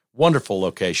area. Wonderful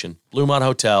location. Bluemont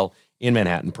Hotel in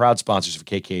Manhattan. Proud sponsors of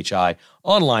KKHI,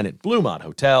 online at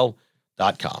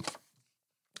BluemontHotel.com.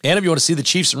 And if you want to see the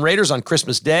Chiefs and Raiders on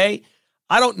Christmas Day,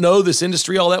 I don't know this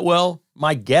industry all that well.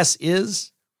 My guess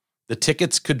is the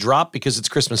tickets could drop because it's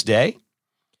Christmas Day.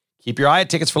 Keep your eye at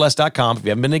ticketsforless.com. If you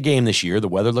haven't been to a game this year, the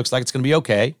weather looks like it's going to be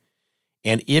okay.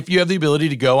 And if you have the ability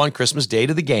to go on Christmas Day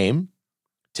to the game,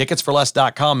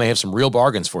 ticketsforless.com may have some real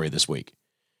bargains for you this week.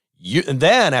 And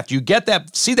then after you get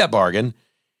that, see that bargain,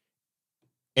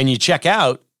 and you check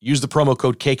out, use the promo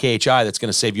code KKHI. That's going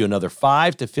to save you another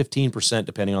 5 to 15%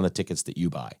 depending on the tickets that you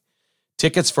buy.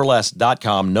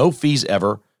 Ticketsforless.com, no fees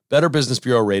ever. Better Business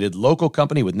Bureau rated, local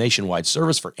company with nationwide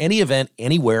service for any event,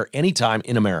 anywhere, anytime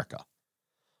in America.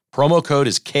 Promo code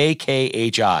is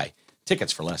KKHI.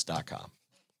 Ticketsforless.com.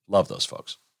 Love those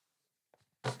folks.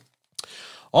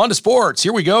 On to sports.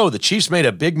 Here we go. The Chiefs made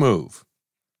a big move.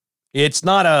 It's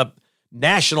not a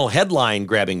national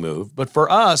headline-grabbing move, but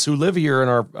for us who live here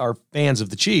and are fans of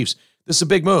the Chiefs, this is a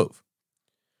big move.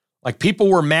 Like, people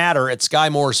were madder at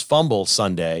Skyy Moore's fumble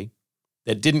Sunday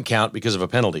that didn't count because of a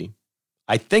penalty.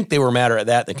 I think they were madder at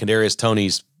that than Kadarius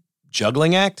Toney's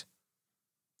juggling act.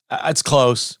 It's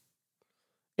close.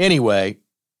 Anyway,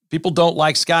 people don't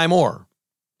like Skyy Moore.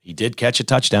 He did catch a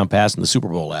touchdown pass in the Super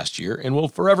Bowl last year and will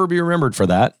forever be remembered for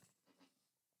that.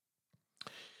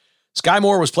 Skyy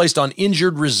Moore was placed on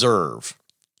injured reserve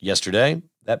yesterday.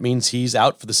 That means he's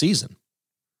out for the season.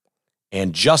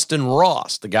 And Justin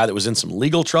Ross, the guy that was in some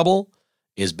legal trouble,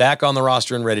 is back on the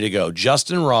roster and ready to go.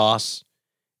 Justin Ross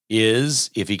is,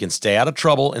 if he can stay out of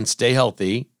trouble and stay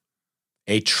healthy,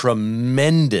 a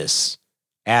tremendous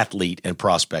athlete and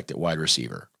prospect at wide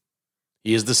receiver.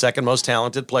 He is the second most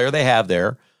talented player they have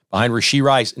there behind Rashee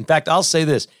Rice. In fact, I'll say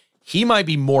this. He might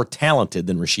be more talented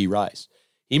than Rashee Rice.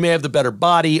 He may have the better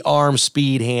body, arm,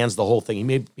 speed, hands, the whole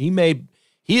thing.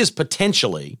 He is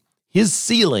potentially, his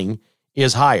ceiling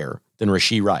is higher than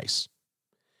Rashee Rice.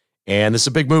 And this is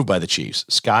a big move by the Chiefs.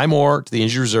 Skyy Moore to the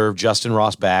injured reserve, Justin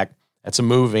Ross back. That's a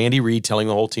move of Andy Reid telling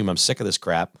the whole team, I'm sick of this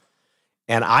crap.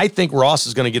 And I think Ross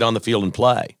is going to get on the field and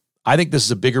play. I think this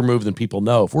is a bigger move than people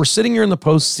know. If we're sitting here in the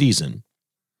postseason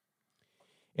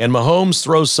and Mahomes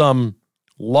throws some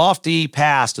lofty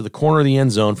pass to the corner of the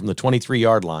end zone from the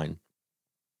 23-yard line,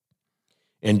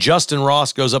 and Justin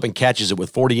Ross goes up and catches it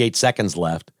with 48 seconds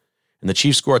left, and the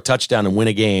Chiefs score a touchdown and win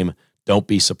a game, don't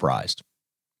be surprised.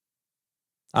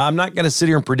 I'm not going to sit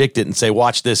here and predict it and say,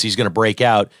 watch this, he's going to break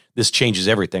out, this changes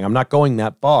everything. I'm not going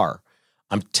that far.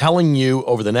 I'm telling you,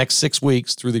 over the next 6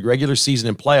 weeks through the regular season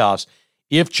and playoffs,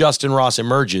 if Justin Ross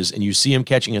emerges and you see him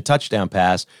catching a touchdown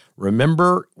pass,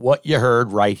 remember what you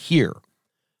heard right here.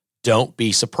 Don't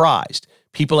be surprised.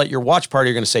 People at your watch party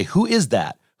are going to say, who is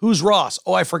that? Who's Ross?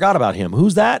 Oh, I forgot about him.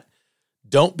 Who's that?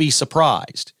 Don't be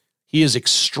surprised. He is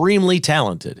extremely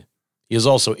talented. He is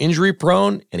also injury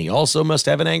prone, and he also must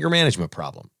have an anger management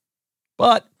problem.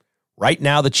 But right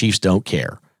now, the Chiefs don't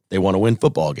care. They want to win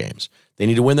football games. They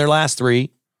need to win their last 3.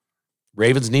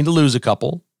 Ravens need to lose a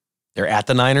couple. They're at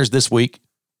the Niners this week.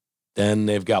 Then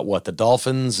they've got, the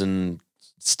Dolphins and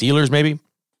Steelers maybe?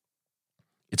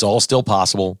 It's all still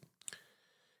possible.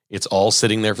 It's all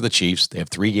sitting there for the Chiefs. They have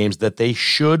 3 games that they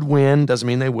should win. Doesn't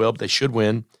mean they will, but they should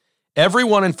win.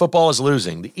 Everyone in football is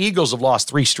losing. The Eagles have lost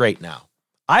 3 straight now.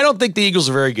 I don't think the Eagles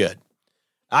are very good.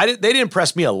 They didn't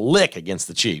impress me a lick against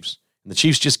the Chiefs. And the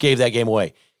Chiefs just gave that game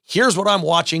away. Here's what I'm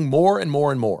watching more and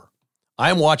more and more.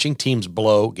 I'm watching teams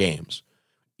blow games,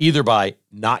 either by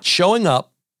not showing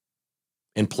up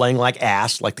and playing like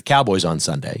ass, like the Cowboys on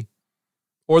Sunday,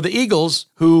 or the Eagles,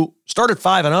 who started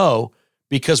 5-0,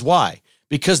 because why?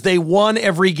 Because they won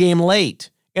every game late,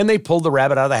 and they pulled the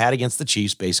rabbit out of the hat against the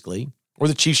Chiefs, basically, or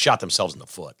the Chiefs shot themselves in the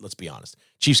foot, let's be honest.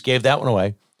 Chiefs gave that one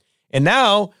away. And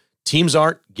now teams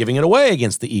aren't giving it away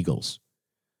against the Eagles.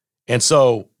 And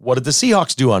so what did the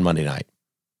Seahawks do on Monday night?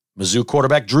 Mizzou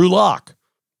quarterback Drew Lock,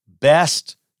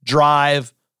 best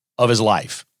drive of his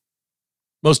life.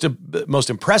 Most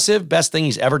impressive, best thing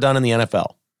he's ever done in the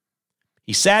NFL.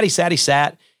 He sat.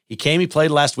 He came, he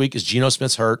played last week as Geno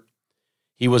Smith's hurt.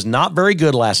 He was not very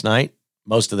good last night,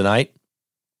 most of the night.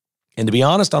 And to be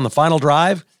honest, on the final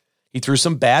drive, he threw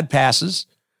some bad passes.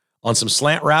 On some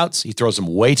slant routes, he throws them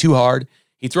way too hard.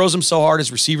 He throws them so hard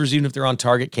his receivers, even if they're on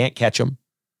target, can't catch them.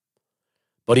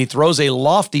 But he throws a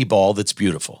lofty ball that's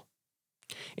beautiful.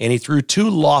 And he threw 2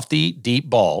 lofty,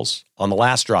 deep balls on the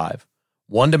last drive.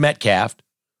 One to Metcalf,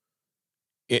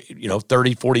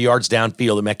 30, 40 yards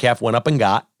downfield that Metcalf went up and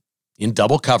got in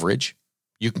double coverage.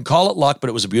 You can call it luck, but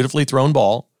it was a beautifully thrown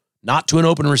ball. Not to an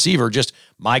open receiver, just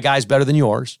my guy's better than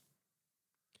yours.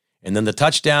 And then the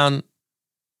touchdown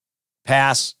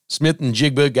pass, Smith and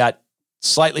Jigba got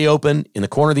slightly open in the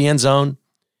corner of the end zone,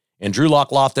 And Drew Lock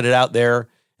lofted it out there.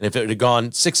 And if it had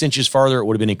gone 6 inches farther, it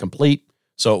would have been incomplete.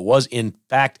 So it was, in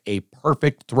fact, a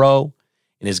perfect throw.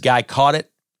 And his guy caught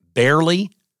it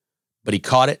barely, but he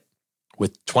caught it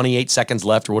with 28 seconds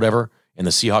left or whatever, and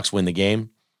the Seahawks win the game.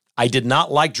 I did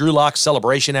not like Drew Lock's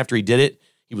celebration after he did it.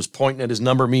 He was pointing at his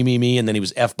number, me, and then he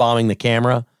was F-bombing the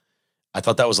camera. I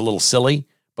thought that was a little silly,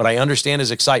 but I understand his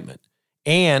excitement.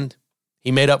 And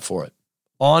he made up for it.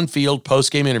 On-field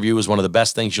post-game interview was one of the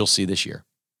best things you'll see this year.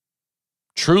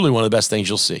 Truly one of the best things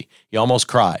you'll see. He almost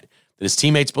cried. That his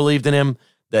teammates believed in him,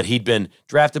 that he'd been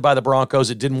drafted by the Broncos.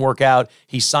 It didn't work out.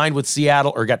 He signed with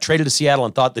Seattle or got traded to Seattle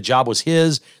and thought the job was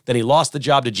his. Then he lost the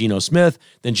job to Geno Smith.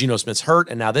 Then Geno Smith's hurt,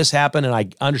 and now this happened, and I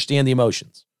understand the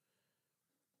emotions.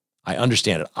 I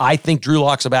understand it. I think Drew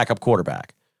Lock's a backup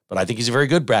quarterback, but I think he's a very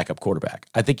good backup quarterback.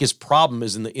 I think his problem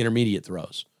is in the intermediate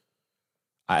throws.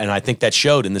 And I think that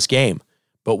showed in this game.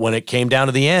 But when it came down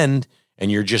to the end, and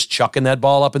you're just chucking that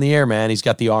ball up in the air, man, he's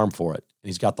got the arm for it. And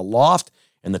he's got the loft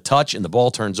and the touch, and the ball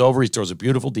turns over. He throws a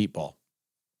beautiful deep ball.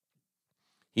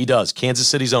 He does. Kansas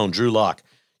City's own Drew Lock.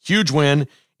 Huge win,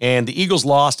 and the Eagles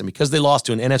lost, and because they lost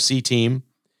to an NFC team,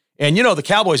 and, the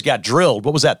Cowboys got drilled.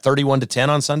 What was that, 31-10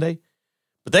 on Sunday?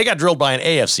 But they got drilled by an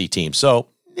AFC team, so,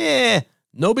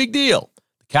 no big deal.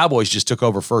 The Cowboys just took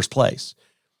over first place.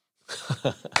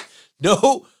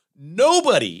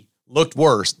 Nobody looked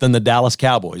worse than the Dallas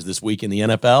Cowboys this week in the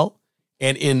NFL,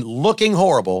 and in looking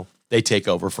horrible, they take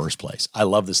over first place. I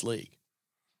love this league.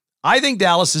 I think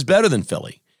Dallas is better than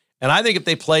Philly. And I think if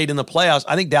they played in the playoffs,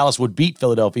 I think Dallas would beat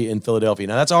Philadelphia in Philadelphia.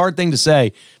 Now, that's a hard thing to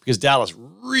say because Dallas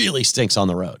really stinks on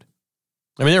the road.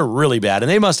 I mean, they're really bad, and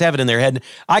they must have it in their head.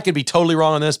 I could be totally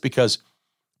wrong on this because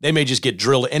they may just get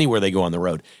drilled anywhere they go on the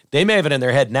road. They may have it in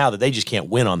their head now that they just can't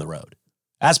win on the road.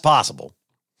 That's possible.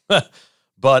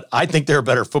 But I think they're a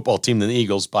better football team than the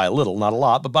Eagles by a little. Not a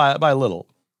lot, but by a little.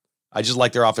 I just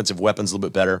like their offensive weapons a little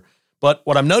bit better. But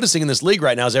what I'm noticing in this league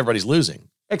right now is everybody's losing,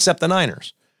 except the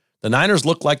Niners. The Niners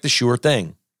look like the sure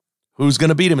thing. Who's going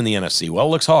to beat them in the NFC? Well, it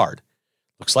looks hard.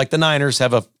 Looks like the Niners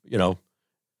have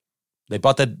they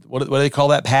bought that, what do they call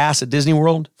that pass at Disney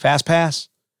World? Fast pass?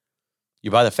 You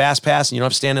buy the fast pass and you don't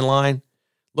have to stand in line?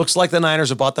 Looks like the Niners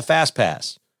have bought the fast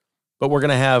pass. But we're going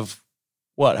to have,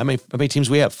 what? How many teams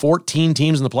we have? 14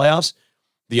 teams in the playoffs?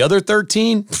 The other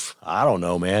 13? I don't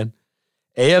know, man.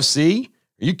 AFC?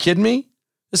 Are you kidding me?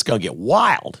 This is going to get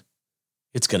wild.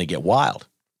 It's going to get wild.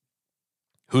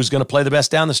 Who's going to play the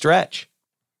best down the stretch?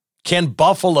 Can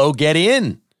Buffalo get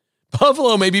in?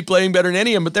 Buffalo may be playing better than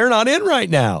any of them, but they're not in right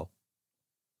now.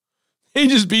 They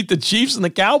just beat the Chiefs and the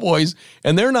Cowboys,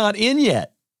 and they're not in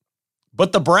yet.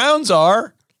 But the Browns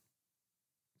are.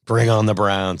 Bring on the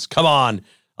Browns. Come on.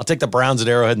 I'll take the Browns at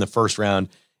Arrowhead in the first round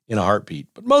in a heartbeat.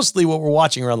 But mostly what we're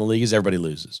watching around the league is everybody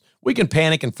loses. We can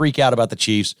panic and freak out about the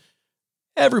Chiefs.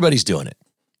 Everybody's doing it.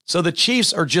 So the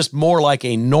Chiefs are just more like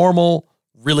a normal,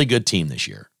 really good team this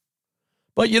year.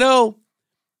 But,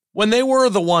 when they were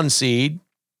the 1 seed,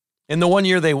 in the 1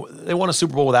 year they won a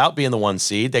Super Bowl without being the 1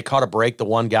 seed, they caught a break. The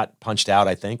 1 got punched out,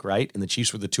 I think, right? And the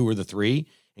Chiefs were the 2 or the 3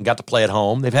 and got to play at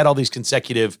home. They've had all these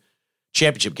consecutive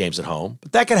championship games at home,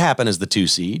 but that could happen as the 2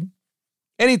 seed.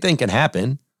 Anything can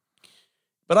happen.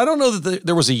 But I don't know that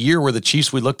there was a year where the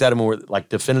Chiefs, we looked at them and were like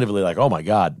definitively like, oh my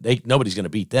God, nobody's going to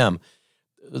beat them.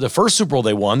 The first Super Bowl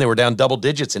they won, they were down double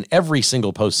digits in every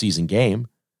single postseason game.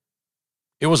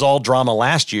 It was all drama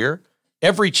last year.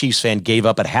 Every Chiefs fan gave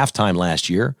up at halftime last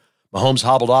year. Mahomes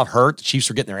hobbled off hurt. The Chiefs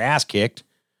were getting their ass kicked.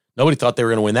 Nobody thought they were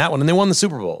going to win that one, and they won the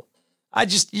Super Bowl. You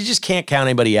just can't count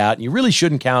anybody out, and you really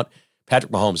shouldn't count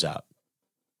Patrick Mahomes out.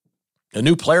 A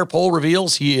new player poll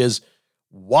reveals he is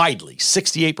widely,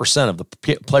 68% of the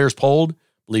players polled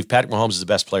believe Patrick Mahomes is the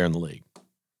best player in the league.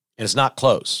 And it's not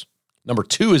close. Number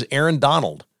 2 is Aaron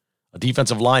Donald, a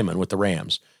defensive lineman with the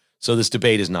Rams. So this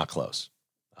debate is not close.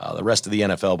 The rest of the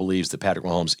NFL believes that Patrick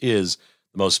Mahomes is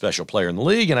the most special player in the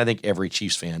league, and I think every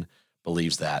Chiefs fan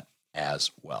believes that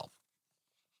as well.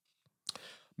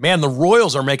 Man, the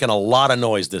Royals are making a lot of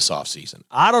noise this offseason.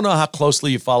 I don't know how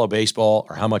closely you follow baseball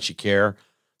or how much you care.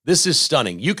 This is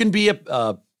stunning. You can be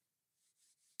a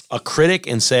critic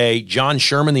and say John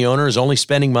Sherman, the owner, is only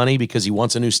spending money because he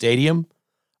wants a new stadium.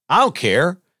 I don't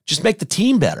care. Just make the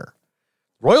team better.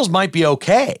 Royals might be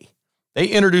okay. They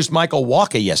introduced Michael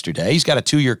Wacha yesterday. He's got a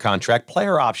 2-year contract,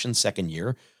 player option, 2nd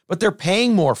year, but they're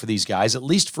paying more for these guys, at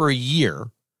least for a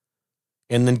year,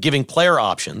 and then giving player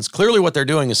options. Clearly what they're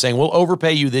doing is saying, we'll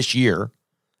overpay you this year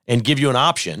and give you an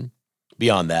option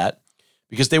beyond that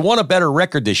because they want a better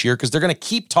record this year because they're going to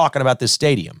keep talking about this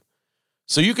stadium.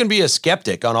 So you can be a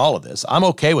skeptic on all of this. I'm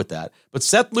okay with that. But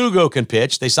Seth Lugo can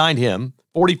pitch. They signed him,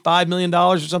 $45 million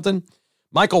or something.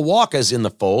 Michael Wacha's in the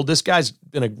fold. This guy's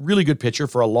been a really good pitcher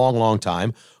for a long, long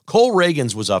time. Cole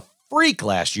Reagans was a freak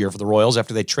last year for the Royals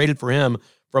after they traded for him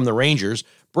from the Rangers.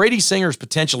 Brady Singer's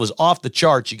potential is off the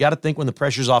charts. You got to think when the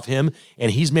pressure's off him,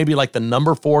 and he's maybe like the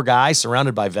number 4 guy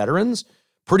surrounded by veterans.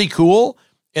 Pretty cool.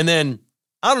 And then,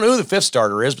 I don't know who the 5th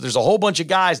starter is, but there's a whole bunch of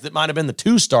guys that might have been the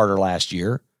 2 starter last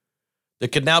year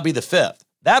that could now be the 5th.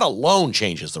 That alone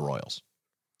changes the Royals.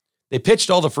 They pitched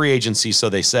all the free agency, so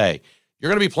they say. You're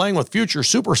going to be playing with future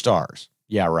superstars.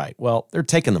 Yeah, right. Well, they're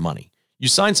taking the money. You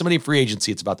sign somebody in free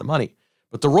agency, it's about the money.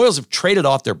 But the Royals have traded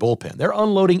off their bullpen. They're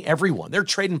unloading everyone. They're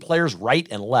trading players right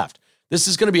and left. This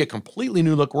is going to be a completely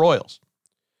new look Royals.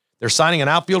 They're signing an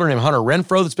outfielder named Hunter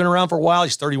Renfroe that's been around for a while.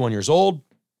 He's 31 years old.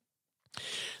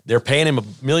 They're paying him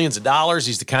millions of dollars.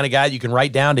 He's the kind of guy you can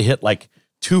write down to hit like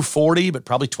 240, but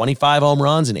probably 25 home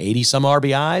runs and 80-some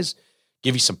RBIs.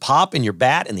 Give you some pop in your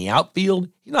bat in the outfield.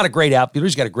 He's not a great outfielder.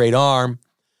 He's got a great arm.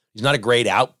 He's not a great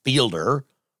outfielder,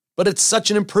 but it's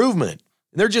such an improvement.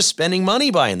 And they're just spending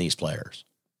money buying these players.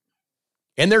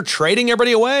 And they're trading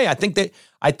everybody away. I think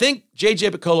J.J.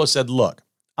 Piccolo said, look,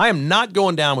 I am not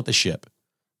going down with the ship.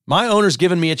 My owner's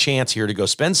given me a chance here to go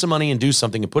spend some money and do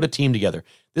something and put a team together.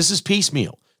 This is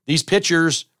piecemeal. These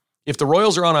pitchers, if the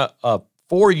Royals are on a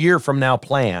 4-year from now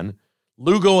plan,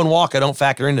 Lugo and Wacha don't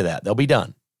factor into that. They'll be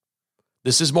done.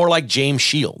 This is more like James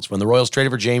Shields. When the Royals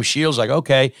traded for James Shields, like,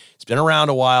 okay, it's been around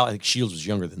a while. I think Shields was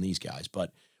younger than these guys,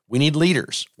 but we need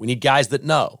leaders. We need guys that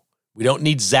know. We don't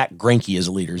need Zach Greinke as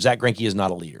a leader. Zach Greinke is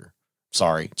not a leader.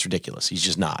 Sorry, it's ridiculous. He's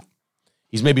just not.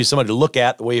 He's maybe somebody to look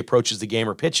at the way he approaches the game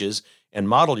or pitches and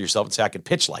model yourself and say, I could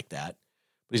pitch like that.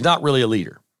 But he's not really a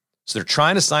leader. So they're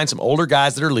trying to sign some older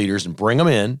guys that are leaders and bring them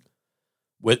in.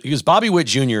 Because Bobby Witt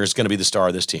Jr. is going to be the star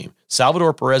of this team.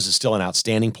 Salvador Perez is still an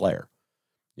outstanding player.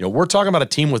 You know, we're talking about a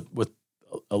team with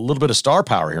a little bit of star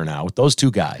power here now with those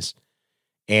 2 guys.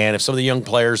 And if some of the young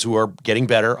players who are getting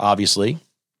better, obviously,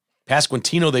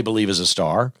 Pasquantino, they believe, is a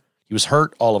star. He was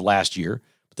hurt all of last year,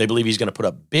 but they believe he's going to put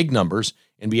up big numbers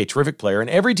and be a terrific player. And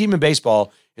every team in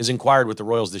baseball has inquired with the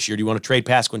Royals this year, do you want to trade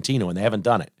Pasquantino? And they haven't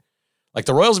done it. Like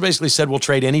the Royals basically said, we'll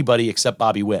trade anybody except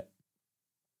Bobby Witt.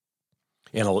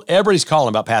 And everybody's calling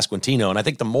about Pasquantino. And I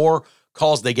think the more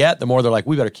calls they get, the more they're like,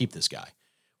 we better keep this guy.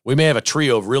 We may have a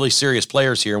trio of really serious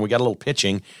players here, and we got a little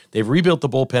pitching. They've rebuilt the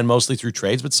bullpen mostly through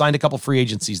trades, but signed a couple free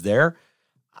agencies there.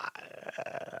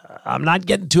 I'm not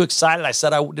getting too excited. I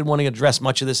said I didn't want to address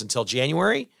much of this until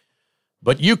January,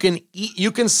 but you can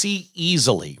see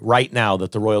easily right now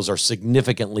that the Royals are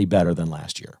significantly better than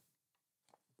last year.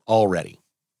 Already.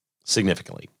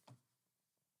 Significantly.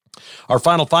 Our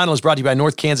final is brought to you by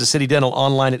North Kansas City Dental,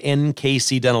 online at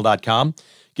nkcdental.com.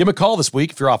 Give them a call this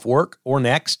week if you're off work or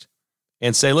next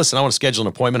and say, listen, I want to schedule an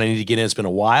appointment. I need to get in. It's been a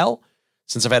while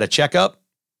since I've had a checkup.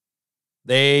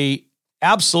 They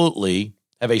absolutely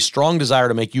have a strong desire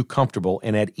to make you comfortable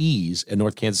and at ease at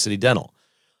North Kansas City Dental.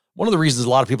 One of the reasons a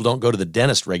lot of people don't go to the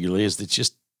dentist regularly is that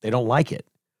just they don't like it.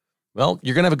 Well,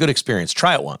 you're going to have a good experience.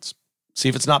 Try it once. See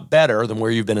if it's not better than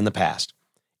where you've been in the past.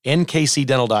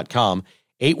 nkcdental.com,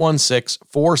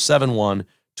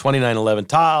 816-471-2911.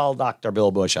 Tell Dr. Bill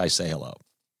Bush I say hello.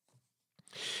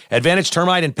 Advantage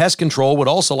Termite and Pest Control would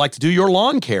also like to do your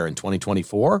lawn care in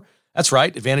 2024. That's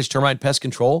right. Advantage Termite and Pest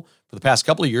Control for the past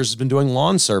couple of years has been doing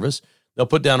lawn service. They'll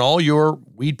put down all your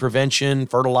weed prevention,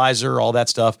 fertilizer, all that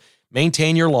stuff.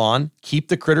 Maintain your lawn. Keep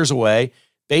the critters away.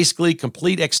 Basically,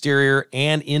 complete exterior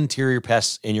and interior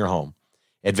pests in your home.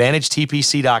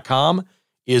 AdvantageTPC.com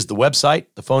is the website.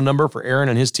 The phone number for Aaron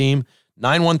and his team,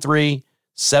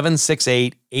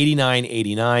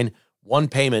 913-768-8989. One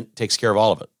payment takes care of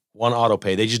all of it. One auto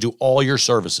pay. They just do all your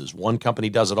services. One company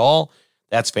does it all.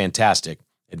 That's fantastic.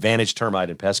 Advantage Termite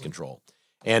and Pest Control.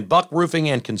 And Buck Roofing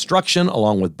and Construction,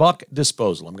 along with Buck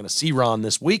Disposal. I'm going to see Ron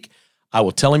this week. I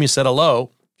will tell him you said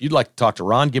hello. If you'd like to talk to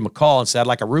Ron, give him a call and say I'd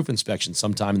like a roof inspection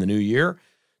sometime in the new year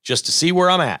just to see where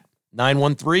I'm at.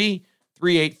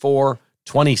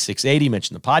 913-384-2680.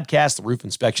 Mention the podcast. The roof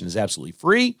inspection is absolutely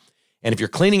free. And if you're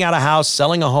cleaning out a house,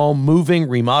 selling a home, moving,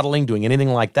 remodeling, doing anything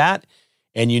like that,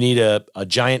 and you need a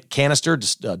giant canister,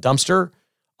 dumpster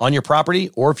on your property,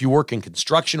 or if you work in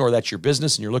construction or that's your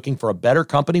business and you're looking for a better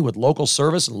company with local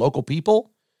service and local people,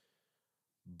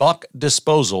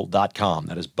 buckdisposal.com.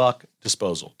 That is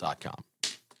buckdisposal.com.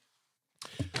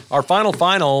 Our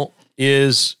final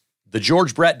is the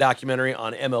George Brett documentary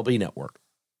on MLB Network.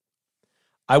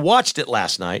 I watched it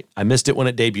last night. I missed it when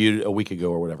it debuted a week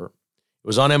ago or whatever. It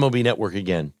was on MLB Network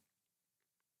again.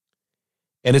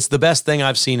 And it's the best thing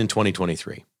I've seen in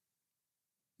 2023.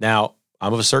 Now,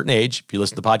 I'm of a certain age. If you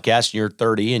listen to the podcast and you're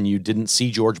 30 and you didn't see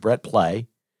George Brett play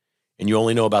and you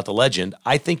only know about the legend,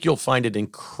 I think you'll find it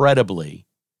incredibly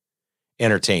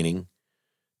entertaining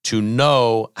to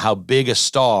know how big a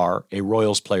star a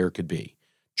Royals player could be.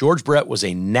 George Brett was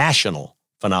a national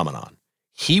phenomenon.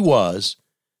 He was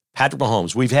Patrick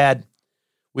Mahomes.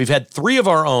 We've had three of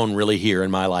our own really here in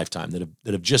my lifetime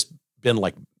that have just been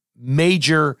like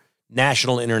major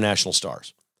national, international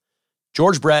stars.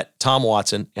 George Brett, Tom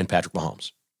Watson, and Patrick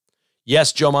Mahomes.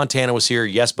 Yes, Joe Montana was here.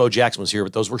 Yes, Bo Jackson was here,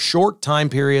 but those were short time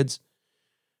periods.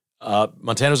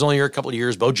 Montana was only here a couple of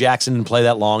years. Bo Jackson didn't play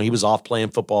that long. He was off playing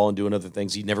football and doing other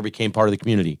things. He never became part of the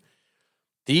community.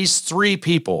 These three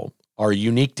people are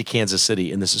unique to Kansas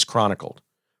City, and this is chronicled.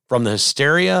 From the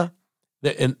hysteria,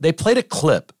 and they played a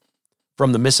clip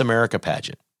from the Miss America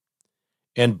pageant.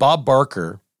 And Bob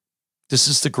Barker, this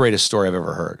is the greatest story I've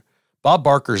ever heard. Bob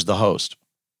Barker's the host.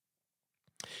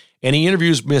 And he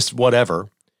interviews Miss Whatever.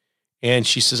 And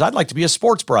she says, I'd like to be a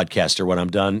sports broadcaster when I'm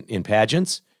done in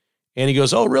pageants. And he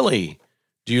goes, oh, really?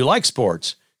 Do you like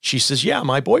sports? She says, yeah,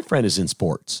 my boyfriend is in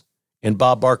sports. And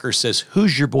Bob Barker says,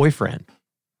 who's your boyfriend?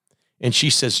 And she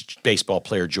says, baseball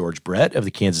player George Brett of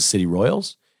the Kansas City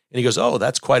Royals. And he goes, oh,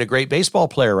 that's quite a great baseball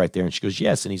player right there. And she goes,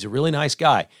 yes, and he's a really nice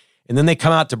guy. And then they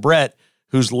come out to Brett,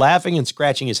 who's laughing and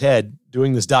scratching his head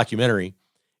doing this documentary.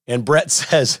 And Brett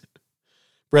says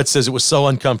it was so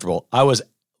uncomfortable. I was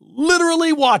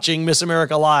literally watching Miss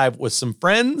America Live with some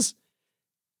friends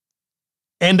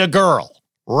and a girl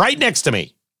right next to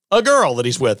me, a girl that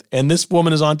he's with. And this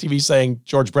woman is on TV saying,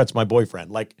 George Brett's my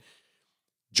boyfriend. Like,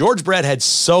 George Brett had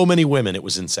so many women, it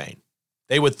was insane.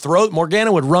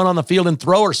 Morgana would run on the field and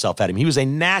throw herself at him. He was a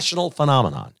national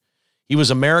phenomenon. He was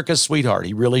America's sweetheart.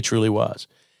 He really, truly was.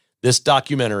 This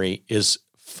documentary is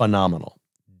phenomenal.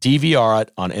 DVR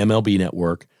it on MLB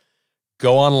Network.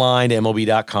 Go online to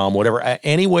MLB.com, whatever.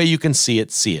 Any way you can see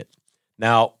it, see it.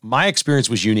 Now, my experience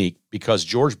was unique because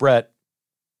George Brett,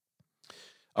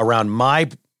 around my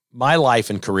life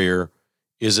and career,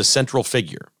 is a central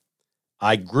figure.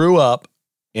 I grew up,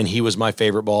 and he was my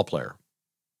favorite ball player.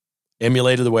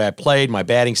 Emulated the way I played, my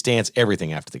batting stance,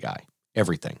 everything after the guy.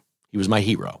 Everything. He was my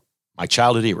hero, my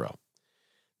childhood hero.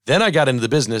 Then I got into the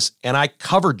business, and I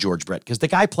covered George Brett because the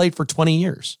guy played for 20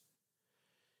 years.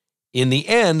 In the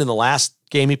end, in the last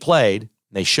game he played,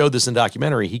 they showed this in the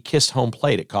documentary, he kissed home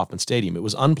plate at Kauffman Stadium. It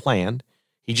was unplanned.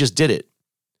 He just did it.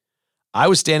 I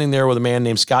was standing there with a man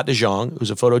named Scott DeJong,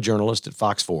 who's a photojournalist at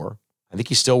Fox 4. I think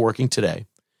he's still working today.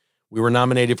 We were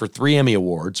nominated for 3 Emmy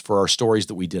Awards for our stories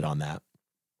that we did on that.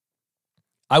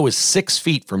 I was 6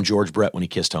 feet from George Brett when he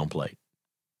kissed home plate,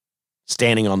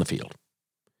 standing on the field.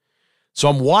 So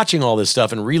I'm watching all this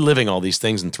stuff and reliving all these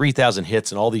things and 3,000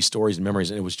 hits and all these stories and memories.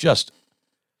 And it was just,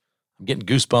 I'm getting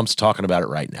goosebumps talking about it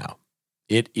right now.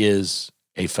 It is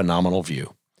a phenomenal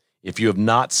view. If you have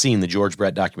not seen the George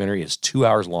Brett documentary, it's 2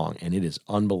 hours long and it is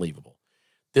unbelievable.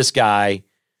 This guy,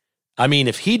 I mean,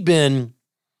 if he'd been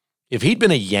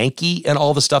a Yankee and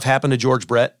all the stuff happened to George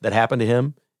Brett that happened to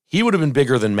him, he would have been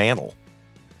bigger than Mantle,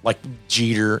 like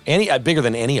Jeter, bigger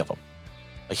than any of them.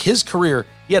 Like his career,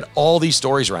 he had all these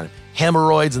stories around him.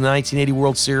 Hemorrhoids in the 1980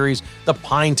 World Series, the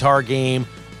Pine Tar game,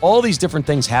 all these different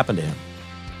things happened to him.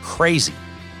 Crazy.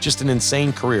 Just an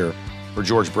insane career for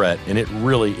George Brett, and it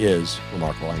really is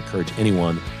remarkable. I encourage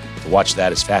anyone to watch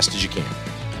that as fast as you can.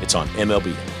 It's on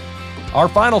MLB. Our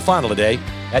final today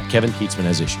at Kevin Keatsman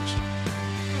Has Issues.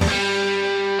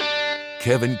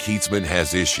 Kevin Keatsman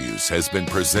Has Issues has been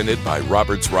presented by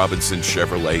Roberts Robinson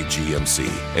Chevrolet GMC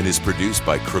and is produced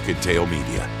by Crooked Tail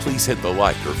Media. Please hit the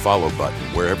like or follow button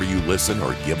wherever you listen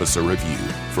or give us a review.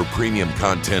 For premium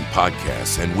content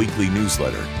podcasts and weekly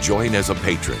newsletter, join as a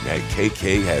patron at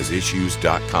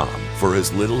kkhasissues.com for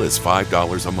as little as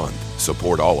 $5 a month.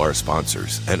 Support all our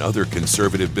sponsors and other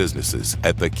conservative businesses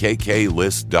at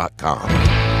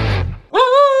thekklist.com.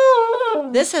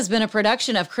 This has been a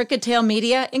production of Crooked Tail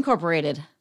Media, Incorporated.